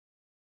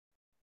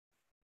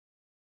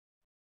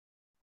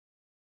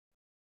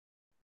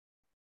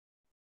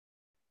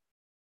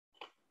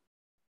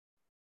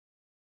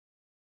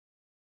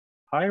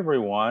Hi,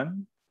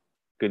 everyone.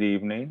 Good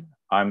evening.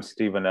 I'm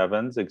Stephen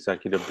Evans,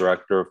 Executive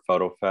Director of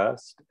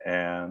PhotoFest,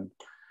 and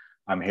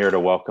I'm here to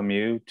welcome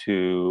you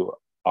to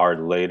our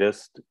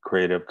latest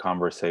Creative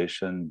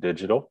Conversation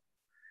Digital.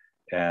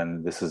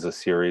 And this is a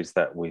series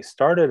that we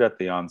started at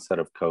the onset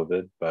of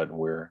COVID, but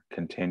we're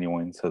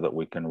continuing so that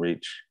we can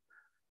reach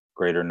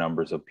greater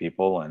numbers of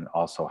people and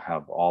also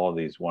have all of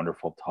these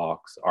wonderful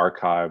talks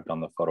archived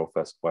on the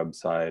PhotoFest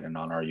website and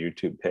on our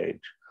YouTube page.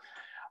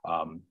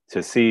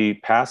 To see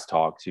past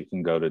talks, you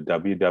can go to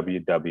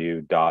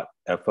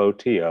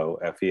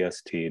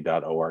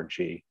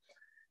www.fotofest.org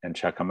and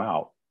check them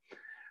out.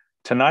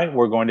 Tonight,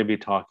 we're going to be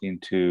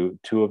talking to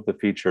two of the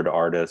featured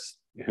artists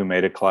who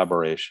made a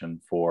collaboration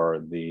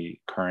for the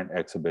current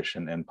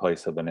exhibition In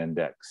Place of an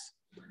Index.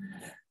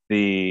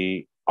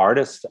 The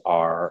artists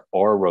are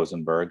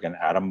Rosenberg and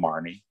Adam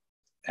Marnie,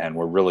 and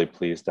we're really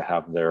pleased to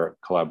have their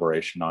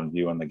collaboration on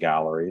view in the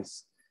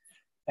galleries.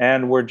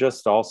 And we're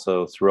just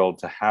also thrilled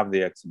to have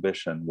the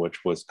exhibition,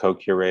 which was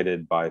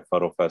co-curated by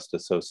PhotoFest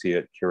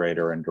Associate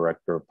Curator and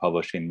Director of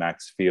Publishing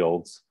Max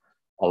Fields,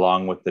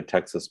 along with the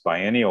Texas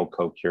Biennial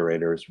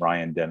co-curators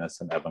Ryan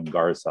Dennis and Evan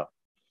Garza.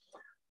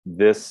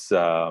 This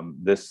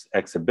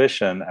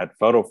exhibition at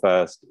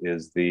PhotoFest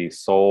is the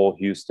sole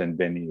Houston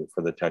venue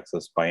for the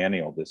Texas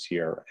Biennial this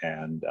year.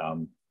 And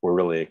we're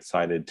really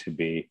excited to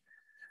be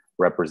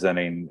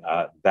representing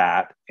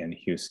that in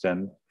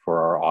Houston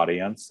for our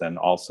audience, and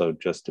also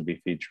just to be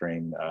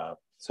featuring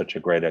such a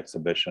great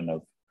exhibition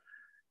of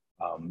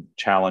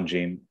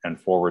challenging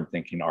and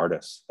forward-thinking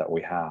artists that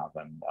we have.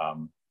 And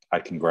I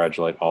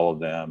congratulate all of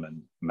them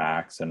and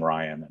Max and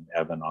Ryan and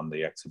Evan on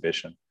the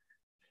exhibition.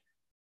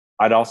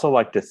 I'd also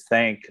like to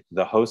thank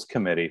the host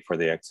committee for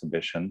the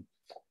exhibition,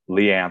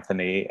 Lee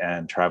Anthony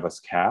and Travis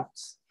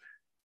Capps,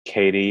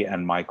 Katie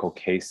and Michael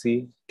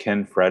Casey,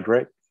 Ken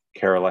Frederick,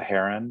 Carola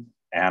Heron,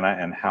 Anna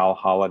and Hal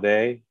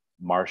Holliday,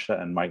 Marcia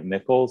and Mike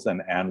Nichols,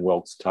 and Ann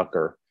Wilkes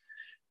Tucker.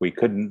 We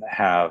couldn't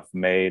have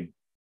made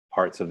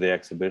parts of the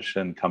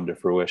exhibition come to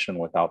fruition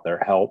without their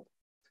help.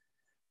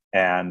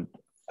 And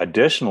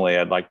additionally,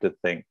 I'd like to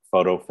thank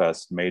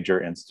PhotoFest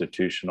major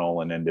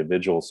institutional and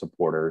individual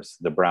supporters,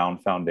 the Brown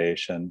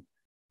Foundation,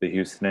 the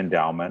Houston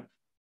Endowment,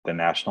 the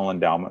National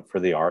Endowment for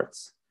the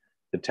Arts,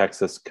 the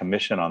Texas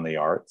Commission on the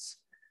Arts,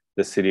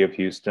 the City of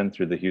Houston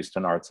through the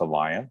Houston Arts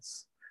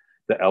Alliance,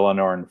 the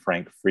Eleanor and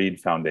Frank Fried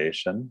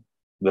Foundation,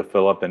 the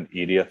Philip and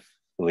Edith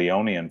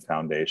Leonian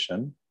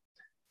Foundation,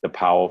 the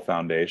Powell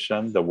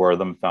Foundation, the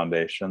Wortham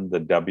Foundation,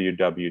 the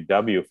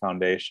WWW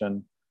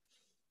Foundation,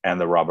 and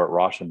the Robert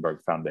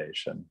Rosenberg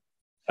Foundation.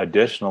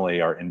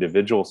 Additionally, our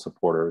individual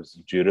supporters,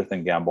 Judith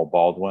and Gamble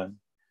Baldwin,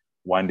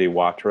 Wendy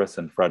Watrous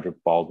and Frederick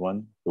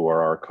Baldwin, who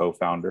are our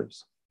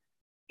co-founders,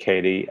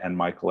 Katie and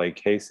Michael A.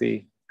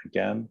 Casey,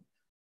 again,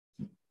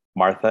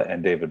 Martha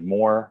and David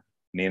Moore,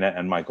 Nina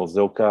and Michael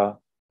Zilka,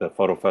 the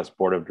PhotoFest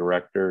Board of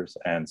Directors,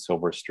 and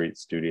Silver Street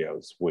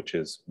Studios, which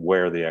is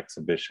where the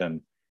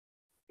exhibition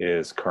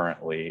is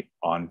currently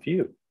on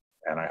view.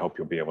 And I hope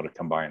you'll be able to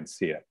come by and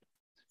see it.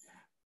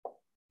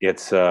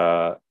 It's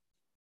a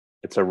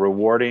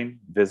rewarding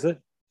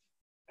visit.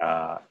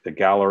 The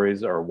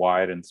galleries are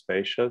wide and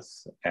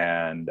spacious,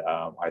 and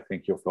I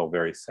think you'll feel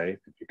very safe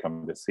if you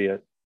come to see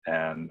it.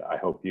 And I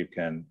hope you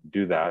can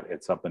do that.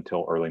 It's up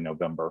until early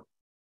November.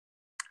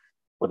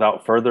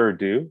 Without further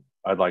ado,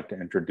 I'd like to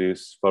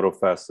introduce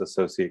PhotoFest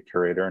Associate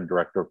Curator and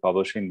Director of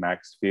Publishing,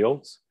 Max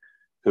Fields,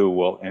 who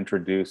will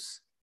introduce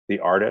the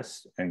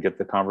artist and get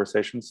the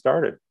conversation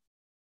started.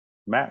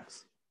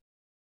 Max.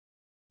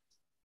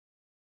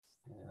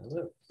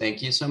 Hello.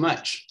 Thank you so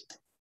much.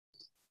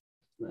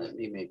 Let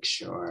me make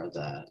sure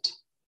that,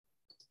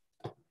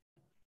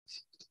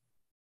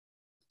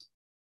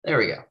 there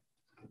we go.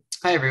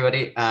 Hi,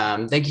 everybody.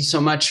 Thank you so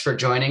much for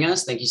joining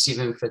us. Thank you,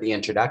 Stephen, for the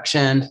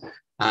introduction.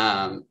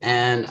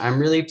 And I'm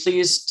really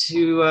pleased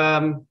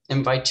to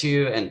invite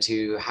you and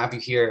to have you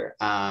here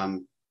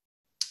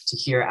to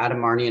hear Adam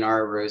Marnie and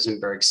Ara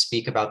Rosenberg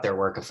speak about their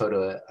work, A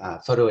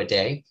Photo a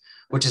Day,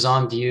 which is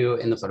on view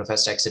in the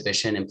PhotoFest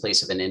exhibition In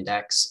Place of an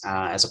Index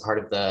as a part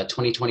of the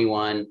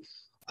 2021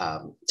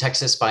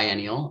 Texas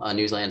Biennial, A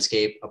New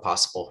Landscape, A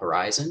Possible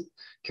Horizon,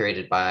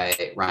 curated by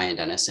Ryan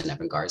Dennis and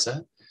Evan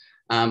Garza.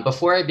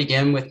 Before I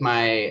begin with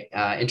my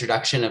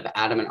introduction of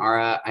Adam and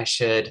Ara, I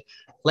should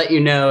let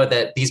you know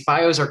that these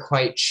bios are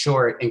quite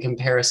short in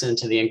comparison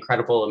to the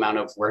incredible amount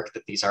of work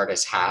that these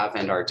artists have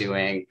and are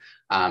doing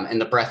and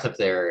the breadth of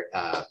their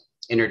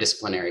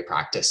interdisciplinary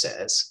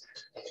practices.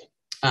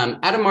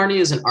 Adam Marnie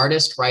is an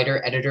artist,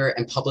 writer, editor,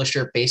 and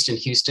publisher based in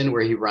Houston,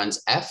 where he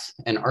runs F,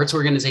 an arts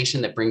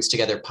organization that brings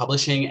together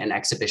publishing and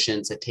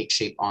exhibitions that take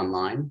shape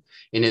online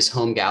in his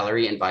home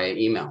gallery and via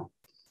email.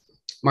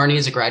 Marnie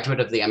is a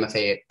graduate of the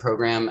MFA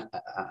program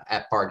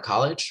at Bard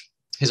College.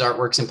 His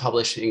artworks and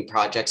publishing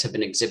projects have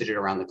been exhibited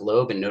around the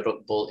globe in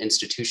notable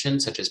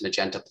institutions such as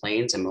Magenta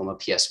Plains and MoMA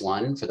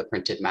PS1 for the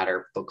Printed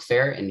Matter Book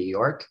Fair in New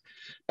York,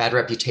 Bad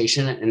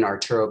Reputation and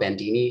Arturo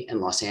Bandini in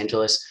Los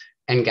Angeles,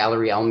 and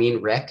Galerie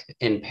Almine Rec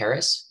in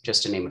Paris,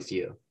 just to name a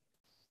few.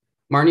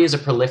 Marnie is a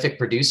prolific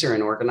producer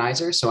and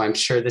organizer, so I'm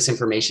sure this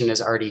information is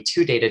already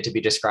too dated to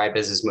be described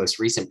as his most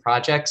recent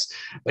projects,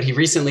 but he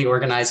recently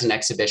organized an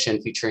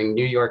exhibition featuring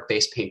New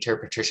York-based painter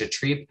Patricia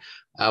Treep,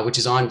 which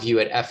is on view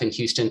at F in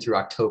Houston through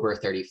October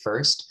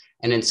 31st.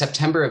 And in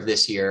September of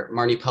this year,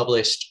 Marnie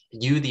published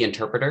You, the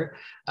Interpreter.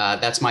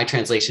 That's my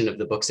translation of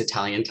the book's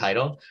Italian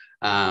title,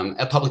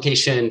 a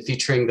publication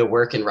featuring the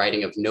work and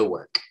writing of No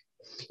Work.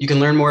 You can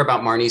learn more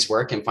about Marnie's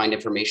work and find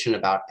information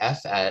about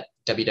F at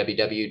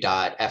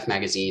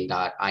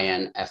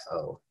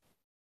www.fmagazine.info.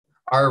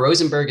 Ara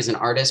Rosenberg is an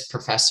artist,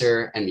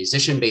 professor, and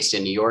musician based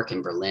in New York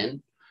and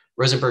Berlin.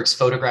 Rosenberg's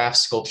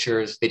photographs,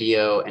 sculptures,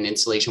 video, and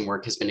installation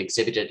work has been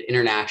exhibited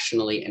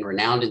internationally in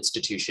renowned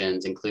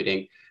institutions,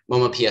 including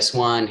MoMA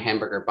PS1,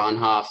 Hamburger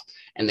Bahnhof,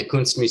 and the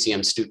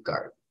Kunstmuseum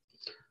Stuttgart.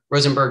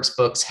 Rosenberg's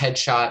books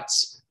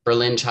Headshots,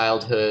 Berlin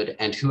Childhood,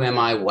 and Who Am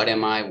I, What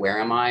Am I, Where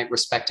Am I,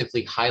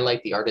 respectively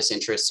highlight the artist's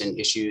interests in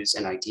issues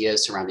and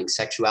ideas surrounding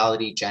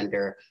sexuality,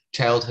 gender,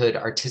 childhood,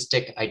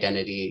 artistic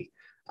identity,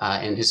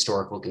 and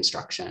historical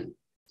construction.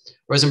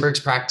 Rosenberg's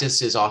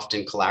practice is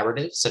often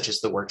collaborative, such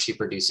as the work she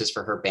produces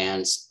for her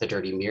bands, The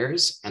Dirty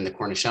Mirrors and The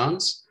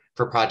Cornichons,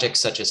 for projects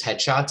such as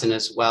Headshots, and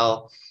as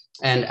well,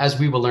 and as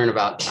we will learn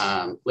about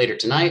later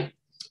tonight,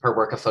 her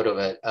work, A Photo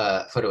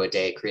a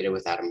Day, created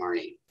with Adam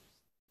Marnie.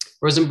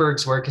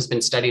 Rosenberg's work has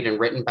been studied and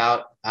written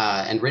about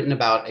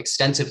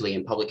extensively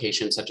in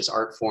publications such as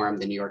Artforum,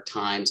 the New York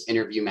Times,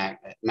 Interview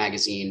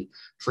Magazine,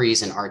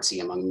 Frieze, and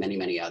Artsy, among many,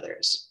 many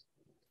others.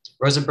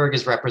 Rosenberg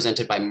is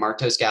represented by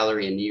Martos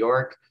Gallery in New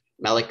York,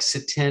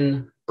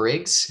 Melixitin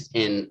Briggs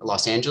in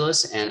Los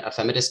Angeles, and a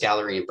Feminist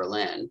Gallery in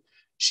Berlin.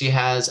 She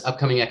has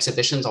upcoming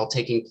exhibitions all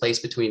taking place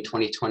between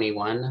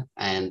 2021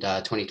 and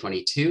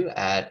 2022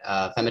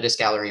 at Feminist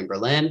Gallery in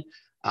Berlin,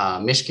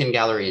 Mishkin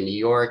Gallery in New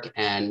York,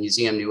 and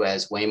Museum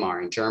Neues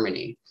Weimar in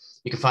Germany.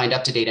 You can find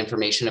up-to-date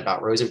information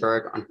about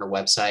Rosenberg on her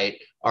website,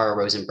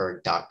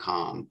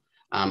 ararosenberg.com.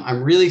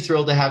 I'm really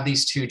thrilled to have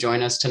these two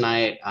join us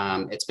tonight.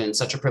 It's been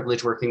such a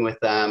privilege working with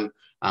them.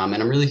 And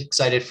I'm really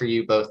excited for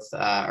you both,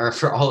 or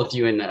for all of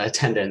you in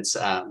attendance,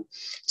 to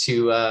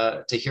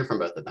hear from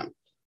both of them.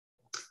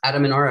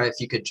 Adam and Aura,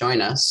 if you could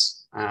join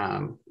us,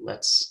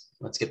 let's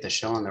get the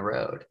show on the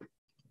road.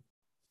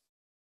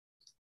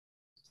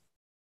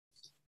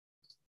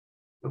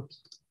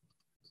 Oops.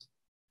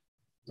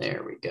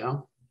 There we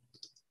go.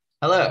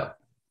 Hello.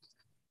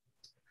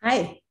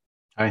 Hi.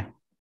 Hi.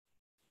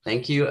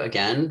 Thank you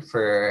again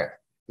for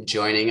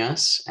joining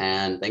us,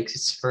 and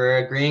thanks for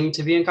agreeing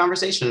to be in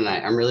conversation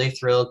tonight. I'm really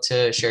thrilled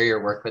to share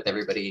your work with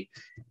everybody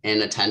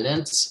in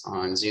attendance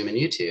on Zoom and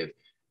YouTube.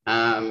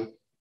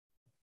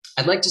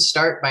 I'd like to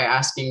start by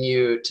asking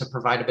you to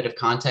provide a bit of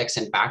context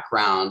and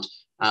background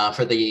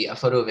for the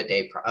Photo a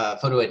Day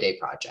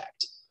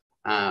project.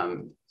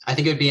 I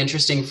think it would be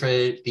interesting for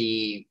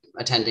the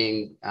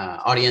attending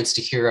audience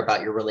to hear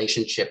about your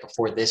relationship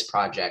before this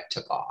project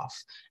took off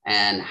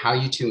and how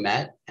you two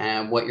met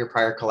and what your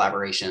prior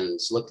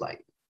collaborations looked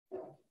like.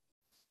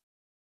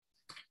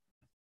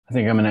 I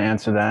think I'm going to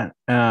answer that.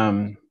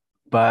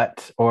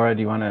 But Aura,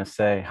 do you want to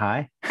say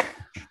hi?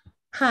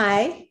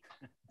 Hi,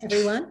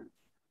 everyone.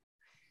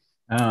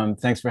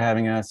 Thanks for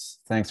having us.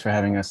 Thanks for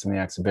having us in the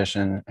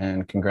exhibition,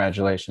 and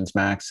congratulations,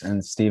 Max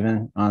and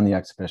Stephen, on the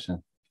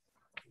exhibition.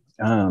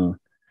 I've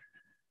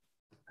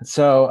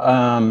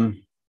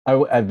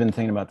been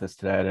thinking about this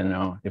today. I didn't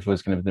know if it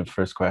was going to be the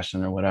first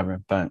question or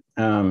whatever, but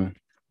Aura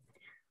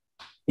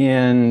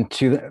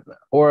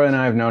and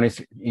I have known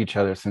each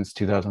other since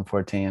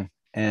 2014,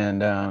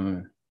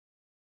 and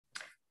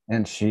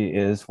she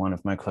is one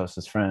of my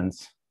closest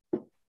friends.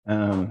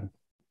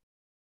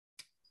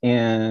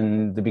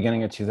 In the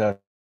beginning of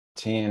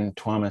 2018,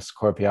 Tuomas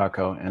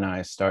Korpiakko and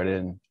I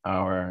started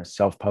our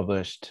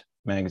self-published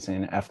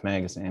magazine, F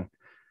Magazine.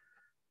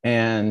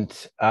 And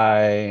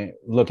I,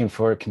 looking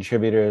for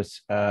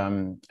contributors,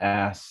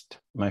 asked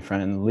my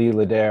friend Lee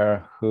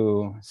Ledare,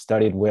 who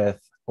studied with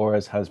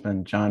Aura's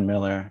husband, John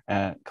Miller,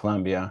 at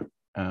Columbia,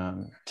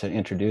 to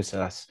introduce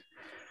us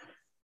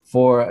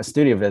for a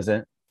studio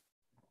visit,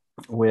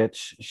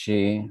 which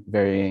she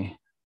very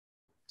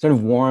sort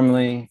of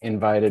warmly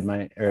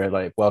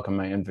welcomed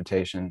my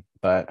invitation,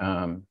 but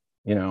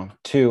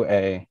to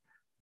a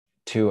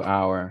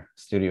 2-hour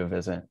studio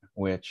visit,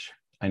 which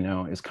I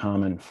know is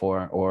common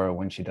for Aura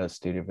when she does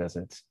studio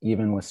visits,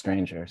 even with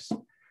strangers.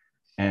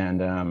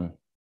 And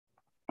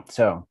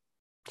so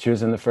she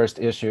was in the first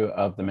issue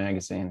of the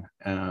magazine,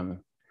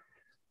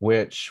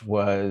 which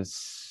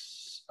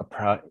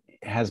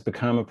has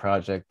become a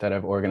project that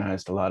I've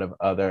organized a lot of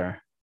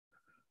other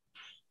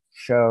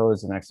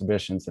shows and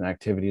exhibitions and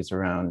activities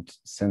around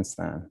since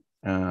then.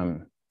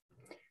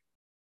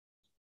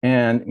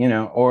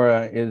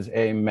 Aura is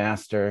a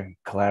master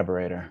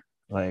collaborator.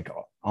 Like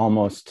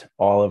almost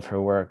all of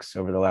her works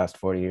over the last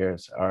 40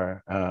 years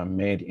are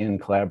made in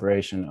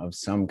collaboration of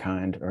some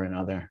kind or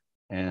another.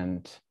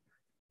 And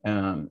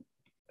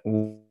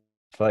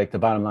like the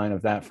bottom line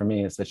of that for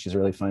me is that she's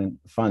really fun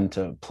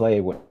to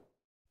play with,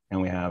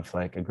 and we have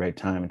like a great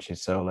time, and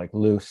she's so like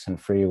loose and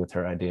free with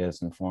her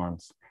ideas and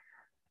forms.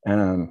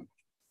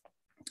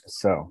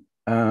 So,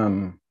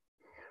 Well,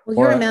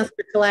 you're a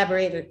master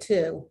collaborator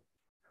too.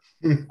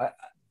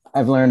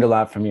 I've learned a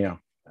lot from you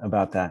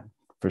about that,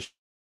 for sure.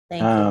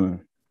 Thank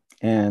you.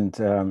 And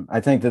I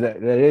think that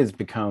it has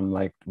become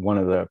like one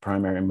of the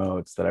primary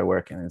modes that I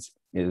work in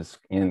is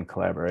in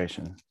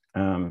collaboration.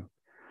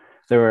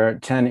 There were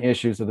 10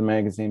 issues of the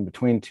magazine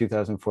between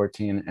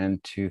 2014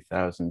 and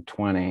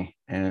 2020,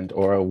 and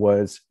Aura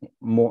was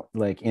more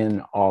like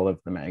in all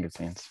of the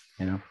magazines,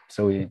 you know?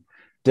 So we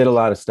did a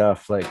lot of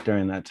stuff like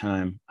during that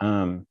time.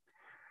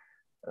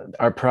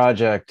 Our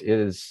project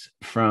is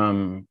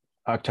from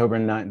October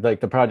 9th, like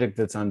the project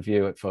that's on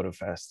view at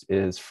PhotoFest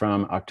is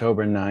from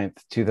October 9th,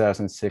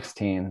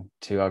 2016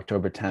 to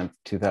October 10th,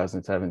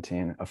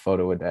 2017, a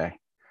photo a day.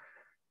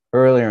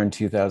 Earlier in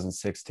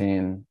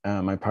 2016,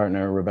 my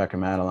partner, Rebecca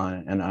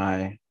Madeline, and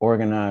I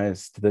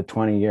organized the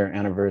 20-year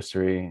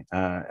anniversary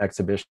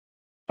exhibition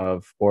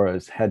of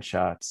Aura's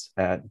headshots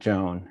at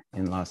Joan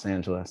in Los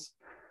Angeles.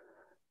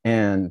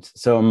 And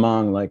so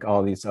among like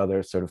all these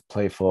other sort of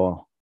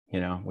playful, you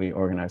know, we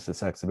organized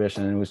this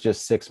exhibition, and it was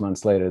just 6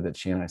 months later that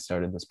she and I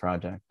started this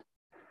project.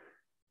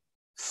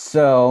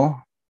 So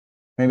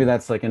maybe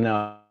that's like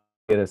enough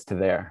to get us to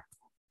there.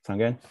 Sound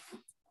good?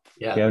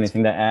 Yeah. Do you have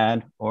anything to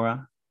add,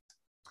 Aura?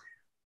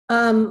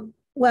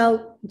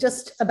 Well,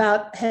 just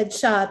about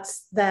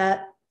headshots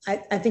that I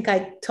think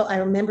I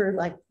remember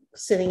like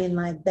sitting in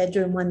my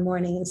bedroom one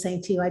morning and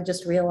saying to you, I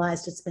just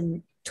realized it's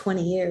been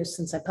 20 years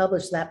since I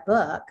published that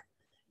book.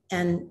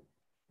 And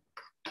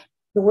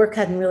the work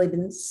hadn't really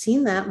been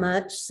seen that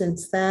much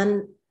since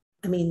then.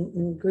 I mean,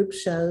 in group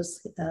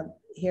shows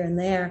here and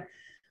there,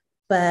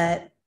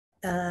 but,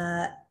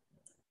 and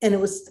it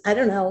was, I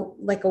don't know,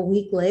 like a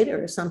week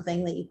later or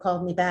something that you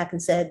called me back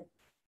and said,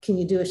 can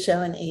you do a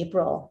show in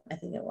April? I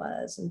think it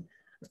was. And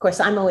of course,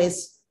 I'm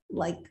always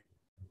like,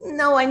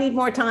 no, I need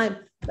more time.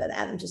 But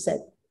Adam just said,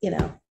 you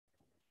know,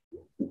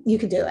 you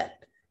could do it.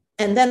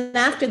 And then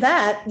after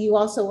that, you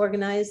also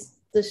organized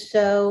the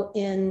show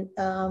in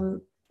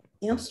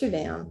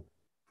Amsterdam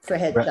for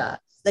headshots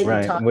that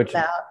you talked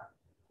about.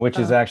 Which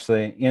is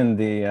actually in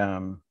the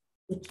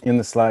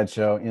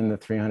slideshow, in the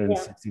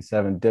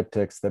 367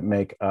 diptychs that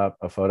make up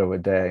a photo a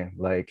day,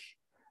 like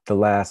the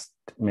last,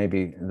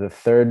 maybe the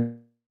third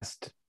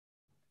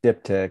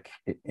diptych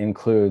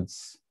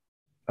includes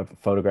a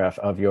photograph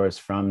of yours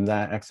from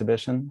that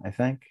exhibition, I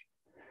think.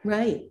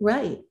 Right.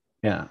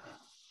 Yeah.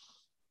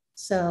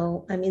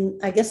 So, I mean,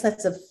 I guess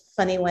that's a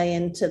funny way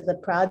into the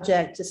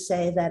project to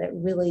say that it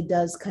really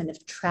does kind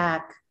of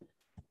track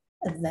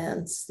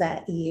events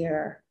that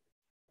year.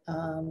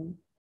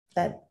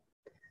 That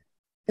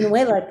in a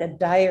way like a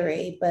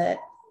diary, but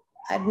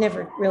I've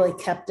never really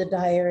kept a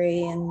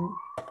diary. And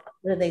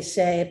what do they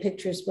say? A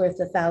picture's worth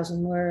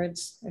 1,000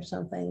 words or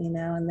something, you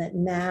know, and that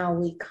now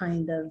we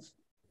kind of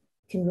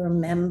can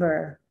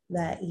remember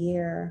that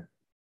year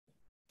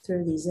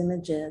through these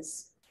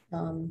images.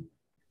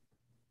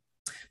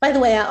 By the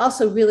way, I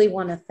also really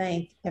want to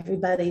thank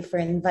everybody for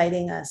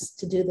inviting us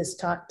to do this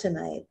talk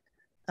tonight.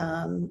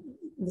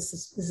 This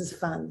is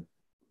fun.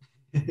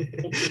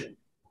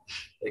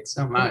 Thanks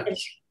so much.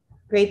 It's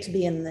great to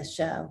be in this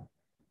show.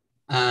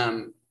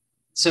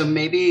 So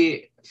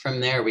maybe from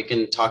there we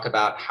can talk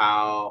about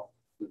how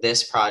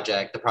this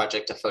project, the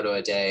project A Photo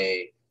a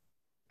Day,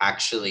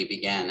 actually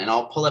began. And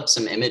I'll pull up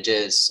some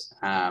images,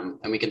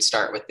 and we can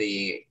start with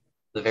the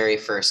very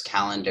first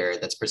calendar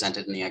that's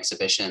presented in the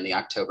exhibition, the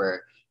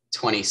October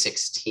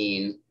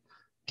 2016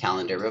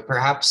 calendar. But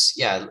perhaps,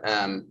 yeah,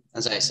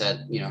 as I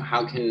said, you know,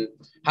 how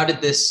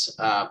did this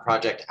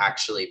project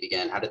actually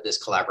begin? How did this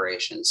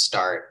collaboration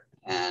start?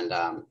 And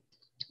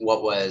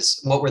what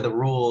were the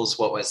rules?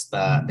 What was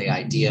the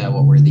idea?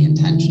 What were the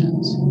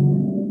intentions?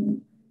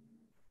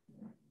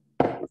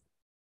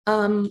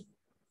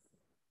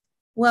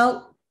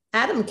 Well,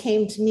 Adam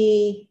came to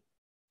me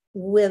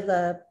with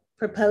a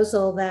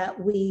proposal that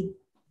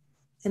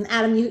and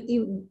Adam,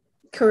 you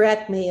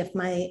correct me if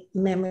my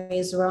memory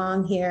is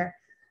wrong here,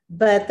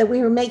 but that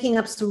we were making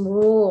up some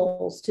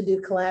rules to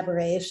do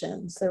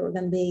collaborations. There were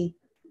going to be,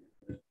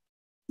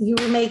 you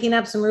were making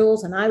up some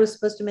rules and I was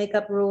supposed to make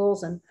up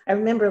rules. And I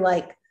remember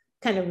like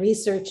kind of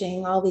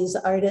researching all these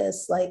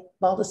artists, like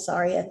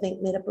Baldessari, I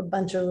think, made up a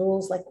bunch of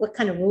rules. Like, what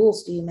kind of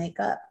rules do you make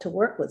up to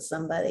work with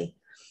somebody?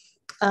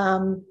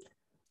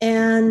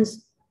 And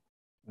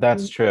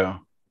that's true.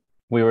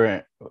 We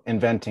were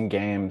inventing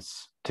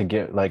games to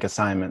give, like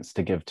assignments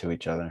to give to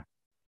each other,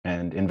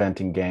 and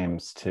inventing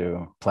games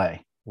to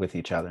play with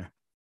each other.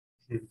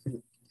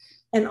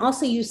 And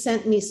also you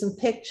sent me some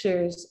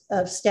pictures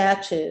of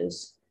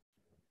statues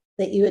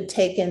that you had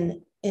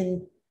taken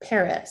in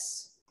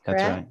Paris, correct?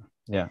 That's right,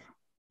 yeah.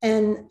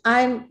 And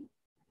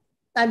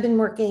I've been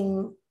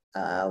working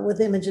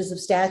with images of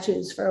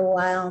statues for a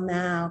while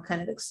now,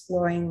 kind of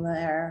exploring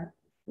their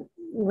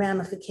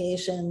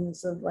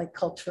ramifications of like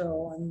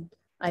cultural and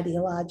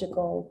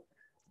ideological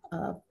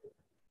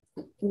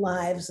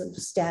lives of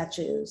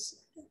statues.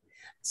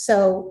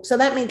 So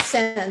that made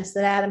sense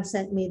that Adam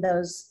sent me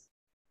those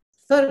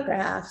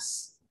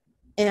photographs,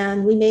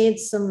 and we made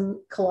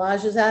some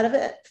collages out of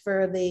it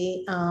for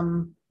the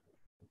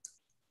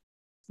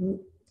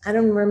I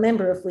don't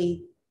remember if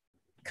we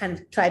kind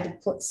of tried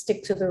to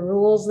stick to the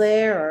rules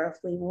there or if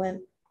we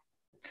went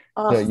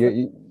off.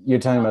 Yeah, you're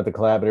talking about the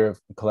collaborative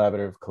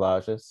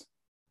collages,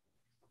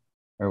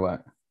 or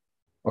what?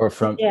 Or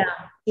from?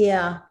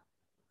 Yeah.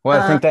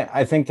 Well,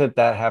 I think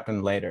that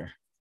happened later.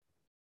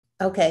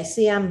 Okay.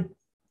 See, I'm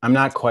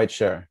not quite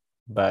sure,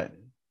 but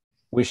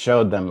we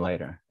showed them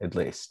later, at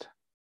least.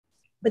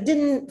 But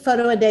didn't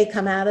Photo a Day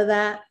come out of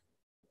that?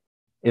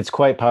 It's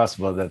quite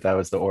possible that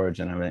was the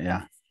origin of it.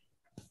 Yeah.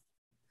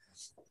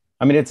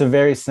 I mean, it's a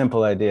very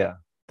simple idea.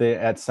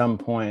 At some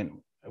point,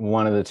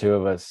 one of the two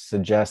of us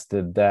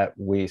suggested that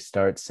we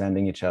start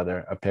sending each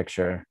other a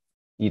picture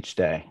each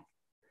day.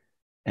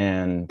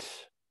 And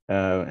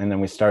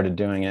then we started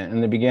doing it.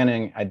 In the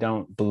beginning, I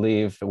don't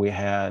believe that we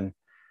had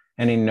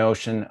any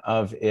notion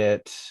of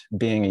it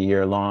being a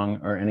year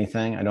long or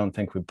anything. I don't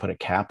think we put a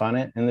cap on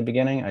it in the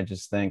beginning. I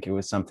just think it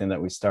was something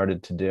that we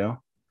started to do.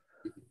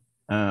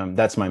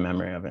 That's my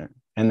memory of it.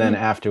 And then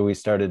after we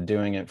started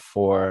doing it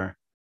for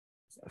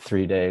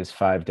 3 days,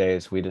 5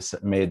 days, we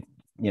just made,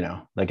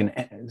 like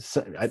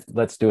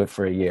let's do it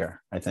for a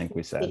year, I think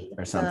we said,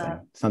 or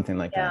something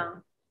like that.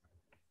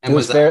 And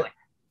was that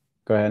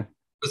go ahead.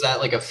 Was that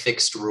like a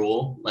fixed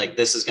rule? Like,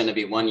 this is going to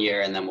be 1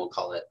 year and then we'll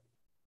call it?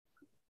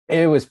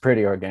 It was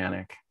pretty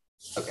organic.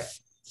 Okay.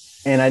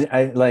 And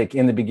I like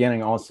in the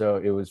beginning also,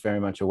 it was very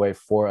much a way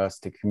for us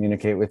to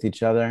communicate with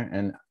each other.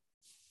 And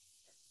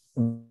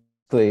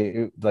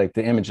like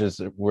the images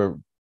were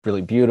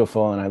really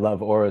beautiful, and I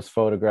love Aura's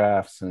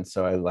photographs. And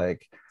so I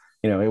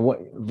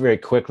very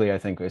quickly, I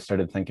think we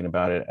started thinking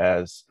about it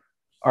as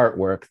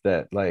artwork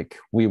that like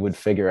we would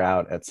figure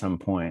out at some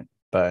point.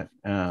 But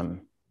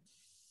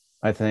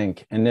I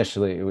think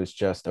initially it was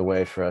just a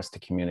way for us to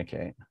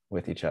communicate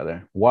with each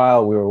other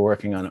while we were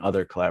working on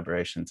other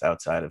collaborations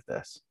outside of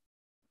this.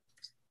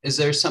 Is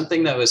there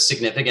something that was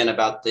significant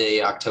about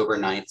the October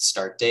 9th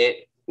start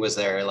date? Was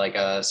there like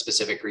a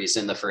specific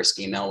reason the first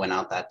email went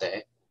out that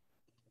day?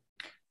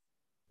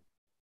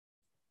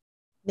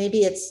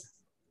 Maybe it's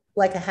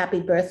like a happy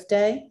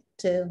birthday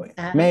to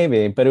Adam.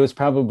 Maybe, but it was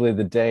probably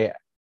the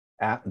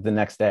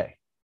next day.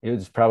 It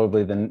was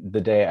probably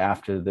the day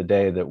after the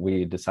day that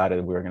we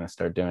decided we were going to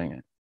start doing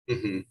it.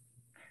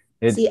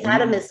 Mm-hmm. See,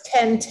 Adam is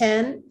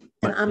 10/10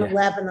 and I'm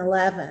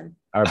 11/11.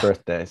 Our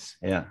birthdays,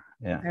 yeah.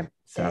 Our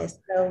birthdays.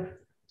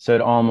 So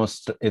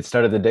it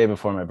started the day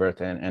before my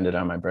birthday and ended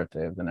on my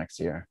birthday of the next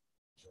year.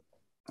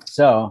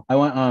 So I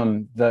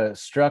went the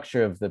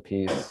structure of the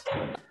piece.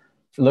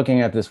 Looking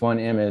at this one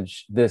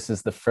image, this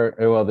is this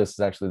is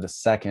actually the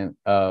second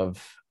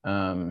of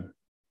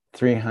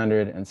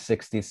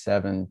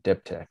 367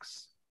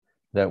 diptychs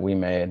that we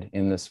made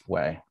in this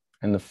way.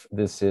 And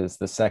this is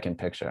the second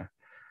picture.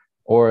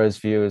 Aura's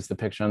view is the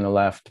picture on the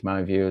left.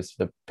 My view is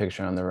the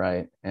picture on the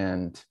right.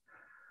 And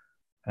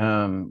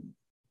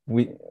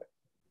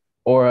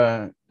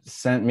Aura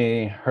sent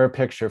me her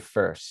picture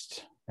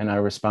first, and I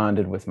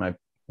responded with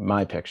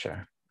my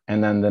picture.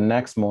 And then the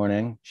next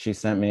morning, she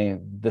sent me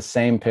the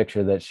same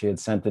picture that she had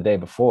sent the day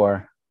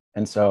before.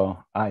 And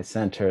so I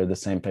sent her the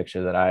same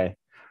picture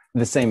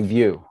the same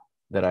view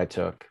that I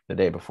took the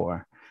day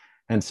before.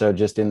 And so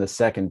just in the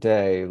second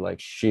day,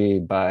 like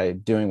by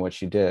doing what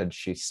she did,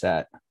 she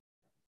set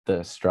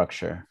the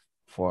structure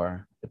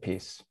for the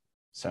piece.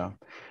 So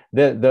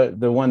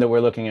the one that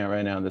we're looking at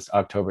right now, this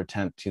October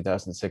 10th,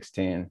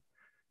 2016,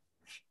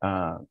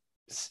 I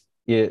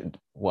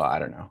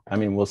don't know. I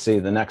mean, we'll see.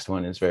 The next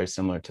one is very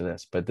similar to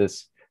this, but the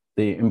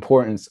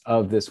importance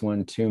of this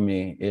one to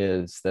me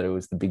is that it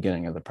was the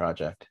beginning of the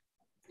project,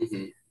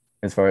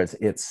 as far as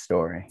its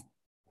story.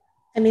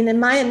 I mean, and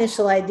my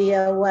initial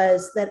idea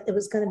was that it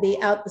was going to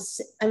be I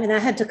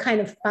had to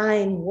kind of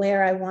find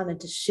where I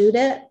wanted to shoot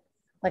it.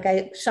 Like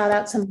I shot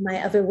out some of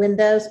my other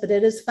windows, but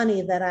it is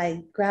funny that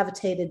I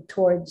gravitated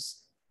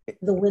towards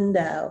the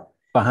window.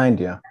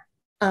 Behind you.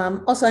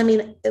 Also, I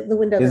mean, the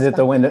window. Is it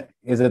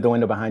the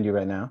window behind you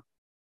right now?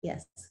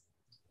 Yes.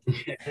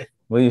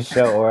 Will you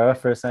show Aura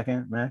for a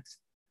second, Max?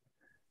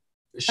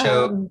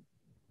 Show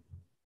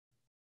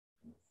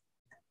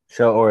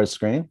Aura's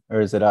screen,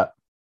 or is it up?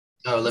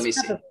 Oh, let me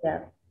see.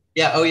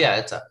 Yeah. Oh, yeah,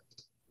 it's up.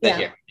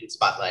 Here in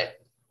spotlight.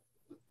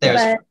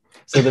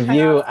 So the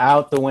view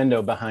out the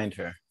window behind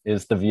her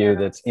is the view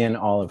that's in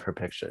all of her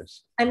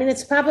pictures. I mean,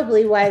 it's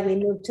probably why we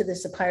moved to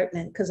this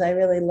apartment, because I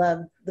really love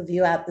the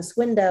view out this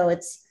window.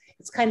 It's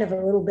kind of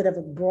a little bit of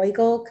a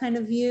Bruegel kind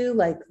of view,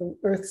 like the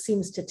earth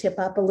seems to tip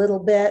up a little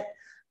bit.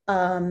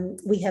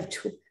 We have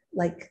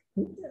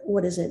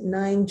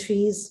 9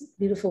 trees,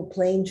 beautiful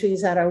plane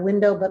trees out our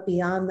window, but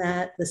beyond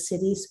that, the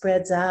city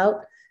spreads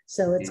out.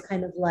 So it's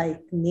kind of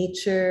like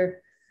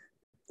nature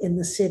in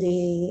the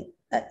city.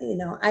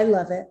 I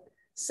love it.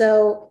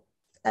 So,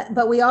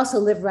 but we also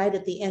live right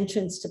at the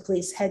entrance to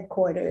police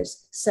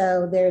headquarters.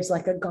 So there's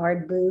like a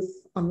guard booth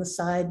on the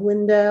side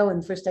window.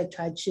 And first I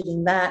tried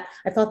shooting that.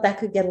 I thought that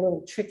could get a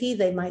little tricky.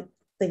 They might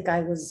think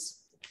I was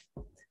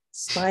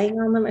spying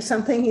on them or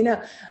something,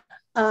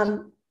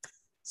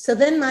 So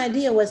then my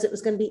idea was it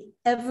was going to be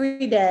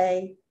every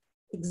day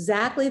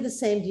exactly the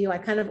same view. I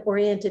kind of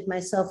oriented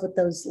myself with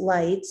those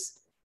lights.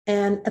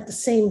 And at the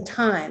same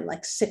time,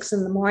 like 6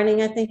 a.m,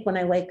 I think, when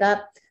I wake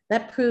up,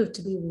 that proved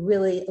to be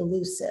really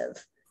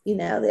elusive. You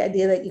know, the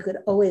idea that you could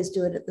always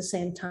do it at the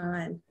same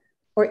time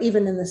or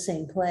even in the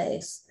same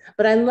place.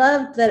 But I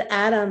loved that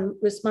Adam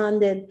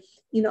responded.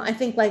 You know, I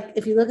think, like,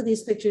 if you look at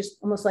these pictures,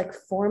 almost like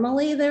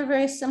formally, they're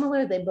very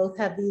similar. They both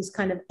have these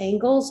kind of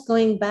angles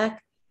going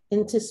back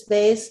into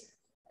space.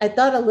 I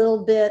thought a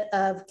little bit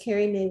of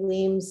Carrie Mae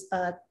Weems'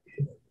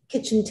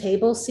 kitchen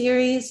table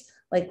series,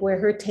 like where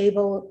her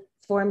table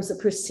forms a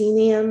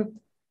proscenium.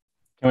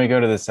 Can we go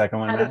to the second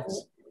one,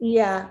 Max?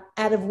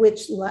 Out of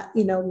which,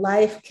 you know,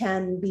 life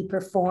can be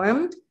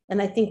performed.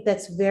 And I think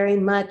that's very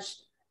much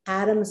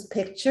Adam's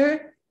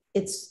picture.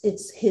 It's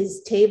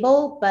his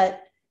table,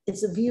 but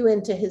it's a view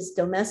into his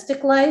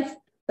domestic life,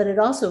 but it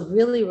also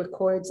really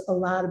records a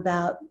lot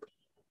about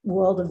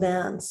world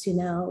events, you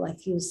know, like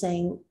he was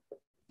saying,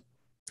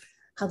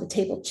 how the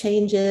table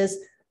changes,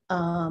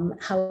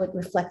 how it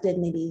reflected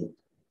maybe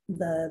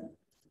the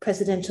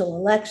presidential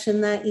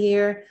election that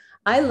year.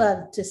 I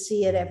love to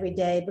see it every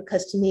day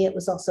because to me, it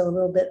was also a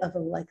little bit of a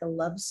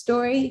love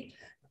story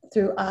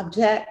through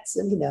objects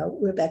and, you know,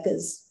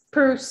 Rebecca's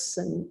purse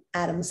and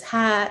Adam's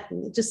hat.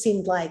 And it just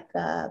seemed like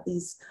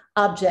these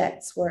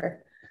objects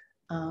were,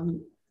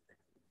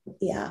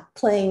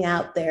 playing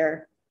out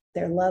their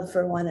love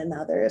for one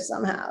another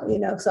somehow, you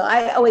know. So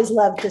I always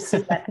love to see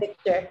that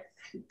picture.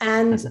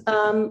 And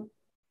can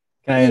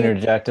I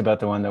interject about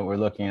the one that we're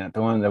looking at?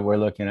 The one that we're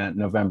looking at,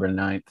 November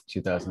 9th,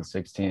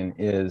 2016,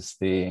 is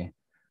the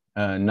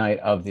night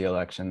of the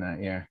election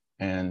that year.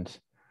 And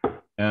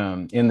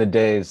in the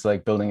days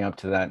like building up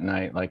to that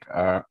night, like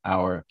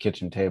our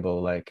kitchen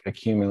table like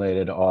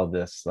accumulated all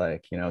this,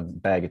 like, you know,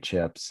 bag of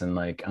chips and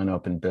like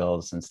unopened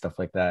bills and stuff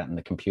like that, and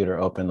the computer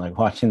open, like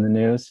watching the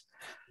news.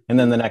 And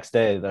then the next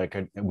day, like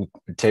our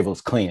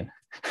table's clean.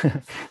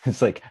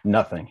 It's like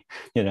nothing,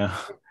 you know.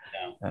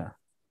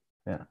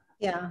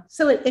 Yeah.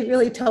 So it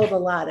really told a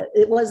lot.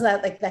 It was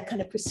that, like, that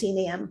kind of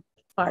proscenium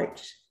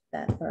art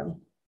that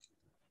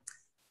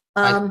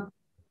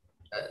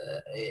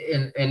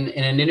in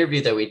an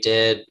interview that we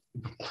did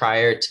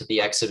prior to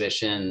the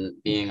exhibition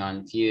being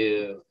on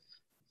view,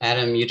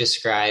 Adam, you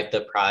described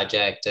the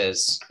project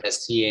as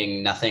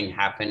seeing nothing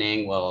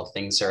happening while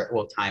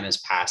time is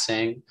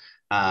passing.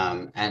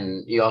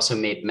 And you also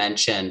made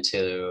mention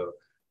to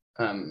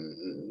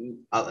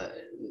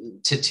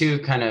two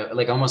kind of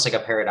like almost like a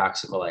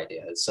paradoxical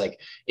idea. It's like,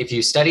 if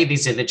you study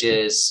these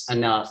images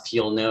enough,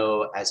 you'll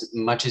know as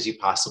much as you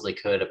possibly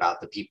could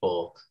about the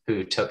people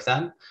who took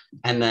them.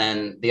 And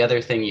then the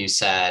other thing you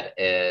said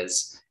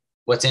is,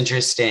 what's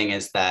interesting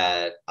is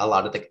that a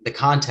lot of the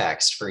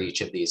context for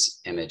each of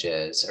these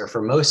images, or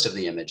for most of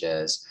the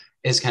images,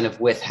 is kind of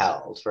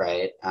withheld,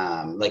 right?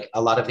 Like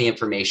a lot of the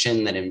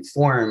information that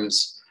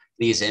informs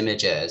these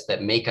images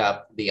that make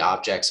up the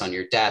objects on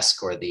your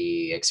desk or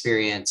the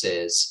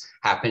experiences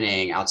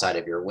happening outside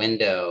of your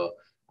window,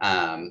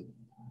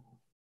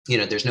 you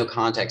know, there's no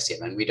context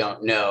given. We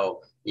don't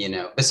know, you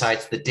know,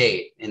 besides the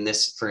date in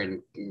this,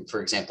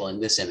 for example, in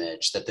this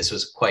image, that this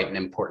was quite an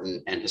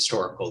important and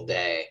historical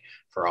day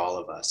for all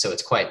of us. So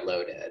it's quite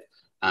loaded.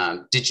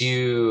 Did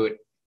you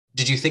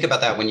think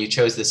about that when you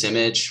chose this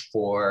image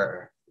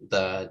for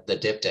the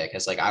diptych,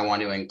 as like, I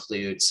want to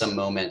include some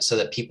moments so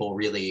that people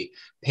really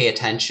pay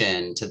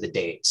attention to the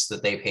dates,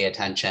 that they pay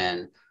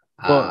attention?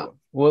 Well,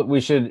 what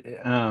we should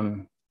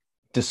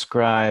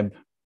describe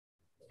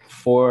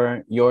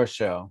for your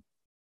show,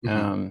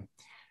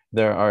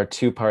 there are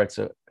two parts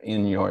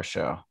in your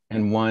show,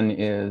 and one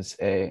is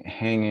a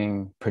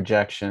hanging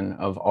projection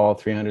of all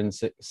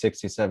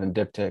 367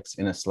 diptychs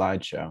in a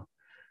slideshow.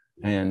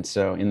 And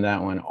so in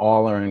that one,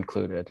 all are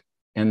included.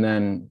 And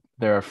then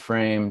there are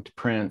framed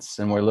prints,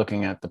 and we're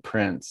looking at the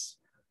prints.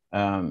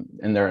 And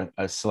there are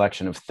a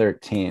selection of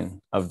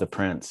 13 of the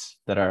prints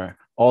that are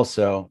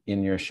also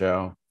in your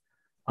show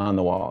on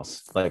the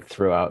walls, like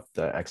throughout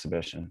the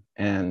exhibition.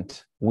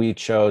 And we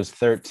chose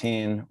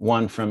 13,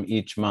 one from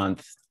each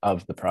month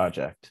of the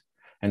project.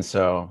 And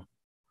so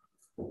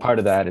part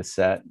of that is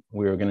set.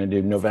 We were going to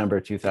do November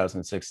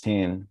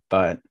 2016,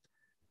 but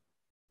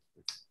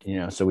you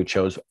know, so we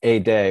chose a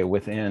day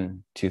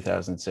within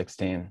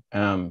 2016.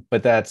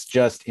 But that's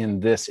just in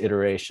this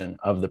iteration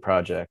of the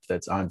project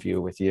that's on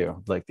view with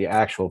you. Like the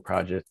actual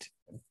project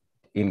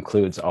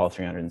includes all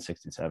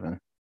 367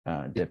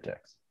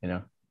 diptychs, you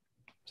know?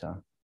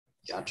 So.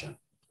 Gotcha.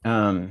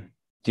 Do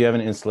you have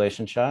an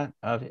installation shot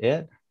of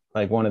it?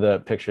 Like one of the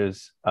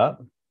pictures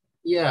up?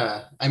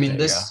 Yeah. I mean,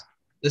 this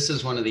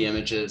is one of the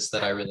images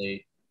that I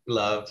really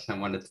love and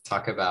wanted to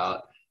talk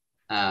about.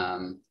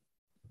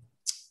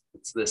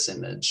 It's this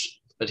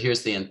image, but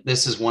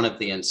this is one of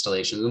the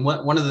installations. And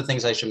one of the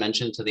things I should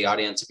mention to the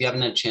audience, if you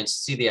haven't had a chance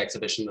to see the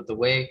exhibition, that the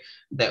way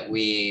that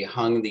we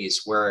hung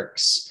these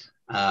works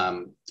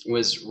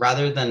was,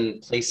 rather than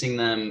placing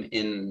them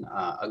in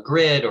a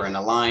grid or in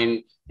a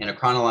line in a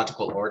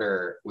chronological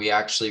order, we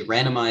actually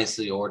randomized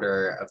the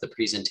order of the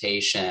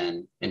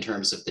presentation in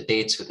terms of the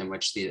dates within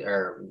which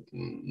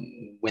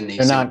when they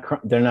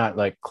they're not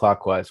like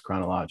clockwise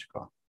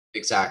chronological.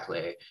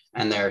 Exactly.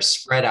 And they're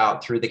spread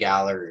out through the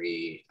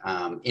gallery,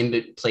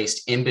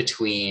 placed in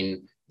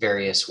between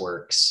various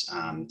works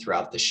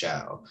throughout the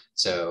show.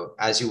 So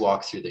as you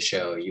walk through the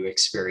show, you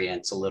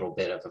experience a little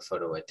bit of a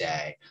photo a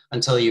day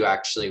until you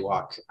actually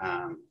walk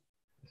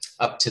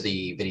up to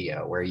the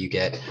video, where you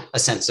get a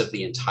sense of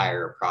the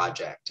entire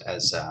project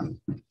as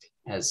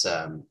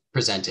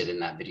presented in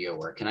that video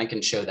work. And I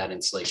can show that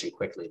installation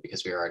quickly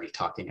because we were already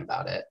talking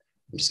about it.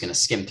 I'm just going to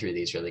skim through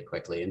these really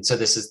quickly. And so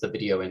this is the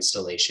video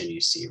installation you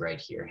see right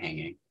here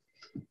hanging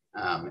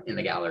in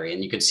the gallery.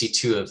 And you can see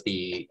two of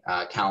the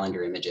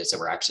calendar images that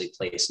were actually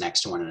placed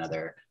next to one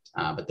another.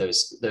 But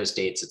those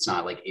dates, it's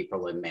not like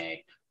April and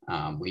May.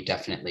 We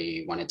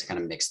definitely wanted to kind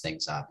of mix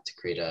things up to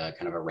create a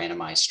kind of a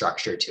randomized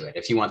structure to it.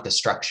 If you want the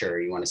structure,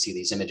 you want to see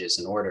these images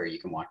in order, you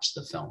can watch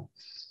the film.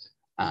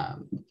 I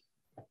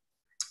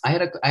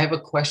have a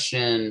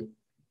question.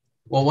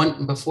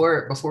 Well,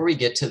 before we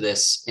get to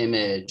this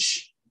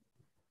image,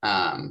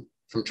 from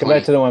 20. Go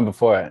back to the one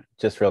before it,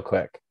 just real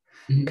quick,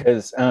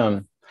 because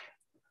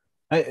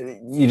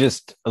you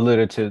just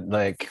alluded to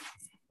like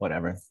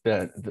whatever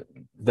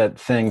that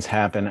things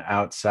happen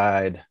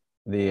outside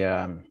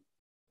the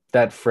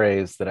that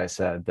phrase that I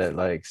said, that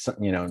like,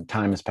 you know,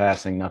 time is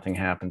passing, nothing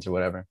happens or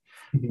whatever.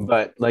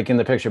 But like in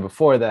the picture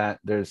before that,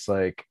 there's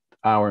like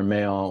our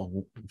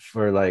mail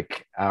for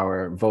like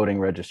our voting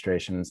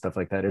registration and stuff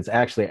like that. It's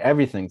actually,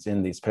 everything's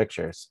in these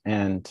pictures.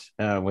 And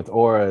with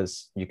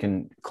auras, you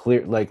can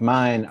clear, like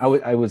mine,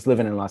 I was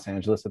living in Los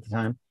Angeles at the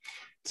time,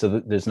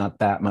 so there's not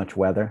that much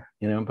weather,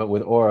 you know, but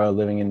with aura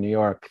living in New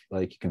York,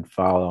 like you can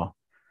follow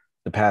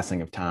the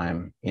passing of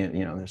time. You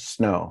know, there's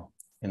snow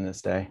in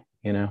this day,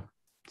 you know,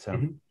 so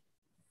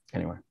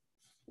anyway.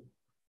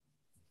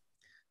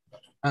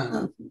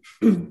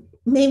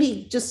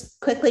 Maybe just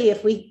quickly,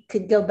 if we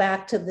could go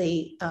back to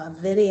the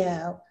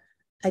video,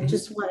 I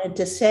just wanted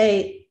to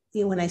say,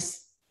 you know, when I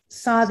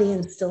saw the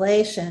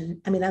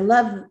installation, I mean, I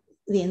love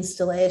the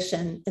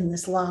installation in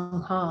this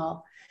long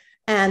hall.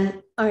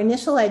 And our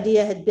initial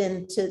idea had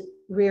been to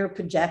rear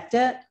project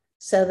it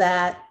so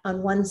that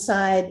on one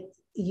side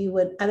you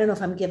would, I don't know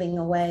if I'm giving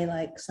away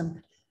like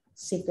some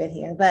secret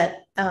here,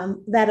 but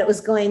that it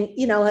was going,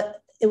 you know,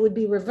 it would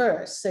be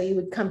reversed. So you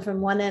would come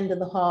from one end of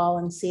the hall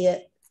and see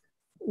it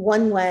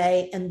one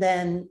way and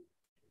then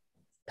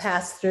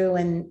pass through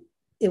and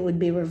it would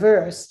be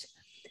reversed.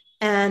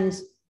 And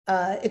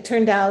it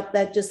turned out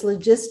that just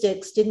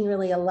logistics didn't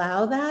really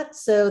allow that.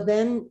 So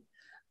then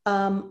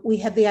we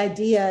had the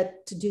idea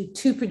to do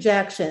two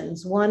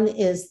projections. One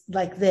is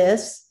like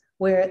this,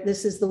 where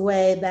this is the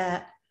way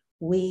that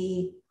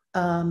we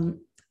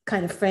kind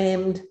of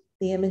framed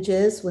the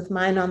images, with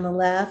mine on the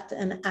left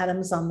and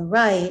Adam's on the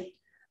right.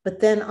 But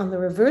then on the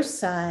reverse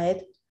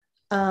side,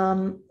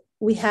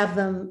 we have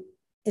them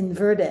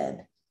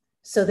inverted.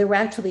 So there were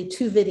actually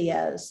two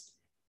videos.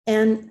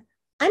 And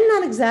I'm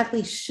not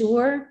exactly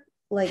sure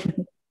like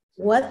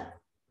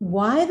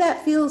why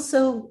that feels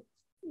so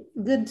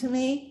good to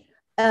me,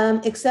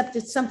 except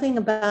it's something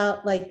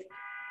about like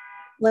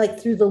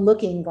through the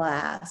looking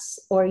glass,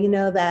 or, you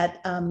know,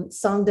 that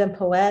song d'un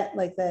poète,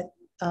 like that,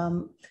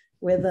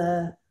 where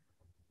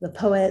the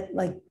poet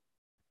like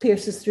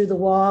pierces through the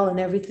wall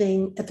and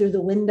everything, through the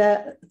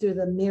window, through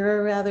the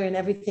mirror rather, and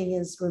everything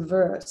is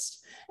reversed.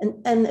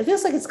 And it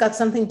feels like it's got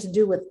something to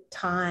do with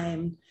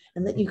time,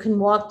 and that you can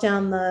walk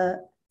down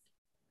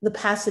the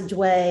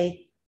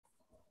passageway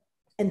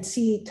and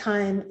see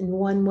time in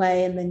one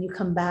way, and then you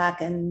come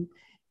back and,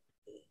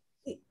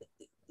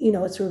 you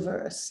know, it's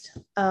reversed.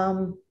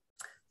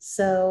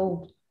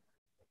 So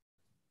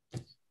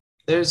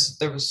there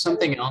was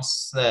something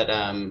else that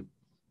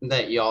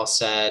that y'all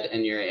said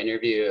in your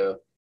interview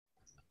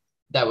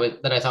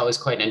that I thought was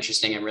quite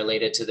interesting and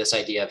related to this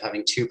idea of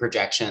having two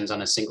projections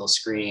on a single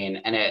screen,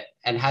 and it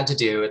had to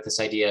do with this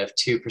idea of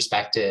two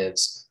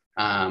perspectives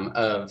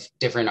of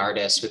different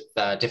artists with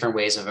different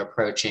ways of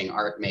approaching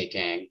art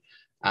making.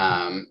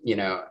 You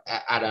know,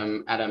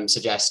 Adam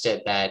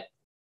suggested that,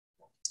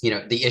 you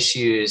know, the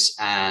issues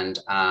and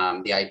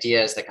the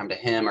ideas that come to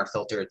him are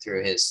filtered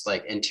through his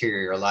like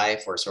interior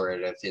life, or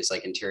sort of his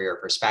like interior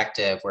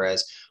perspective,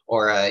 whereas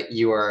Aura,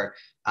 you are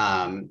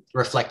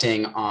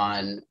reflecting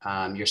on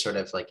your sort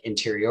of like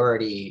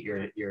interiority,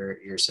 your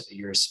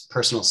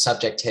personal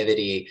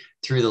subjectivity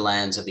through the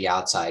lens of the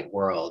outside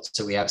world.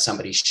 So we have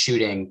somebody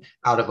shooting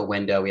out of a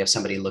window, we have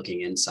somebody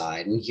looking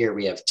inside, and here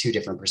we have two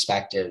different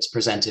perspectives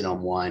presented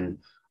on one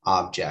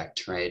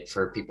object, right?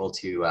 For people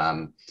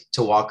to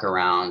walk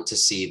around, to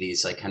see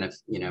these like kind of,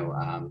 you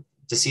know,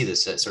 to see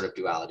this sort of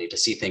duality, to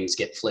see things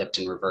get flipped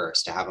and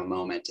reversed, to have a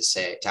moment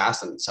to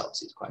ask themselves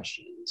these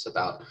questions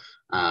about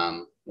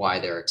why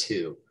there are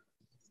two.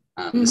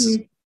 This is,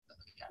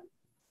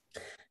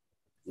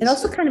 it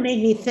also kind of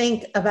made me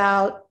think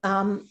about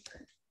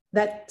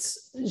that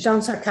Jean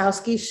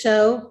Sarkowski's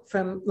show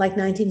from like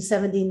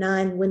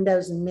 1979,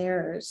 Windows and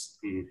Mirrors,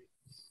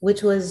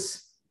 which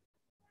was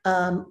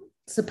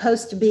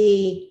supposed to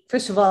be,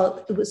 first of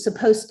all, it was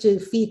supposed to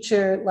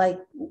feature like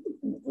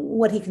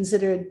what he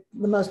considered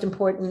the most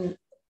important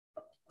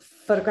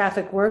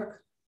photographic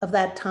work of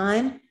that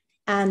time,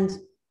 and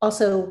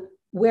also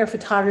where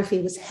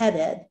photography was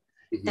headed.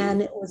 Mm-hmm.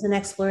 And it was an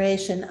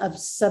exploration of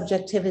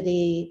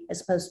subjectivity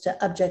as opposed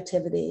to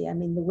objectivity. I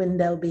mean, the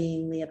window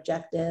being the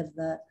objective,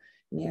 the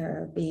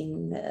mirror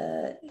being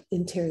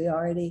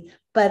interiority,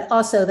 but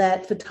also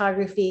that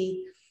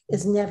photography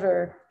is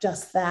never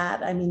just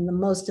that. I mean, the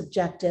most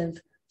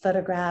objective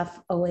photograph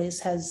always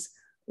has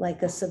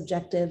like a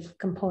subjective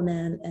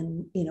component,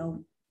 and, you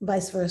know,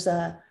 vice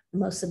versa. The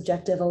most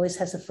subjective always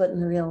has a foot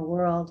in the real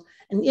world.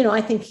 And, you know,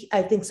 I think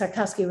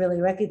Sarkowski really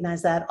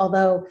recognized that,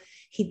 although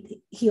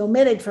he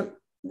omitted from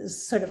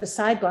sort of a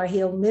sidebar,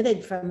 he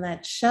omitted from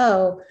that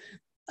show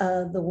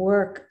the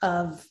work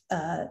of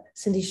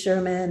Cindy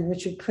Sherman,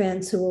 Richard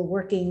Prince, who were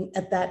working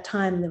at that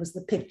time. There was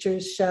the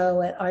pictures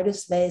show at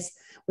Artist Space,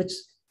 which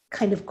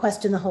kind of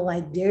questioned the whole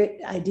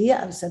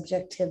idea of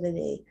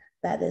subjectivity,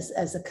 that is,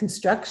 as a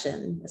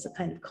construction, as a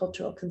kind of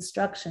cultural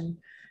construction.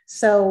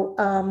 So,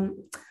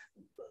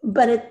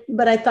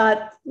 but I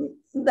thought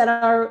that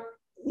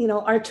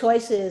our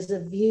choices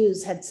of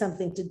views had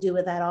something to do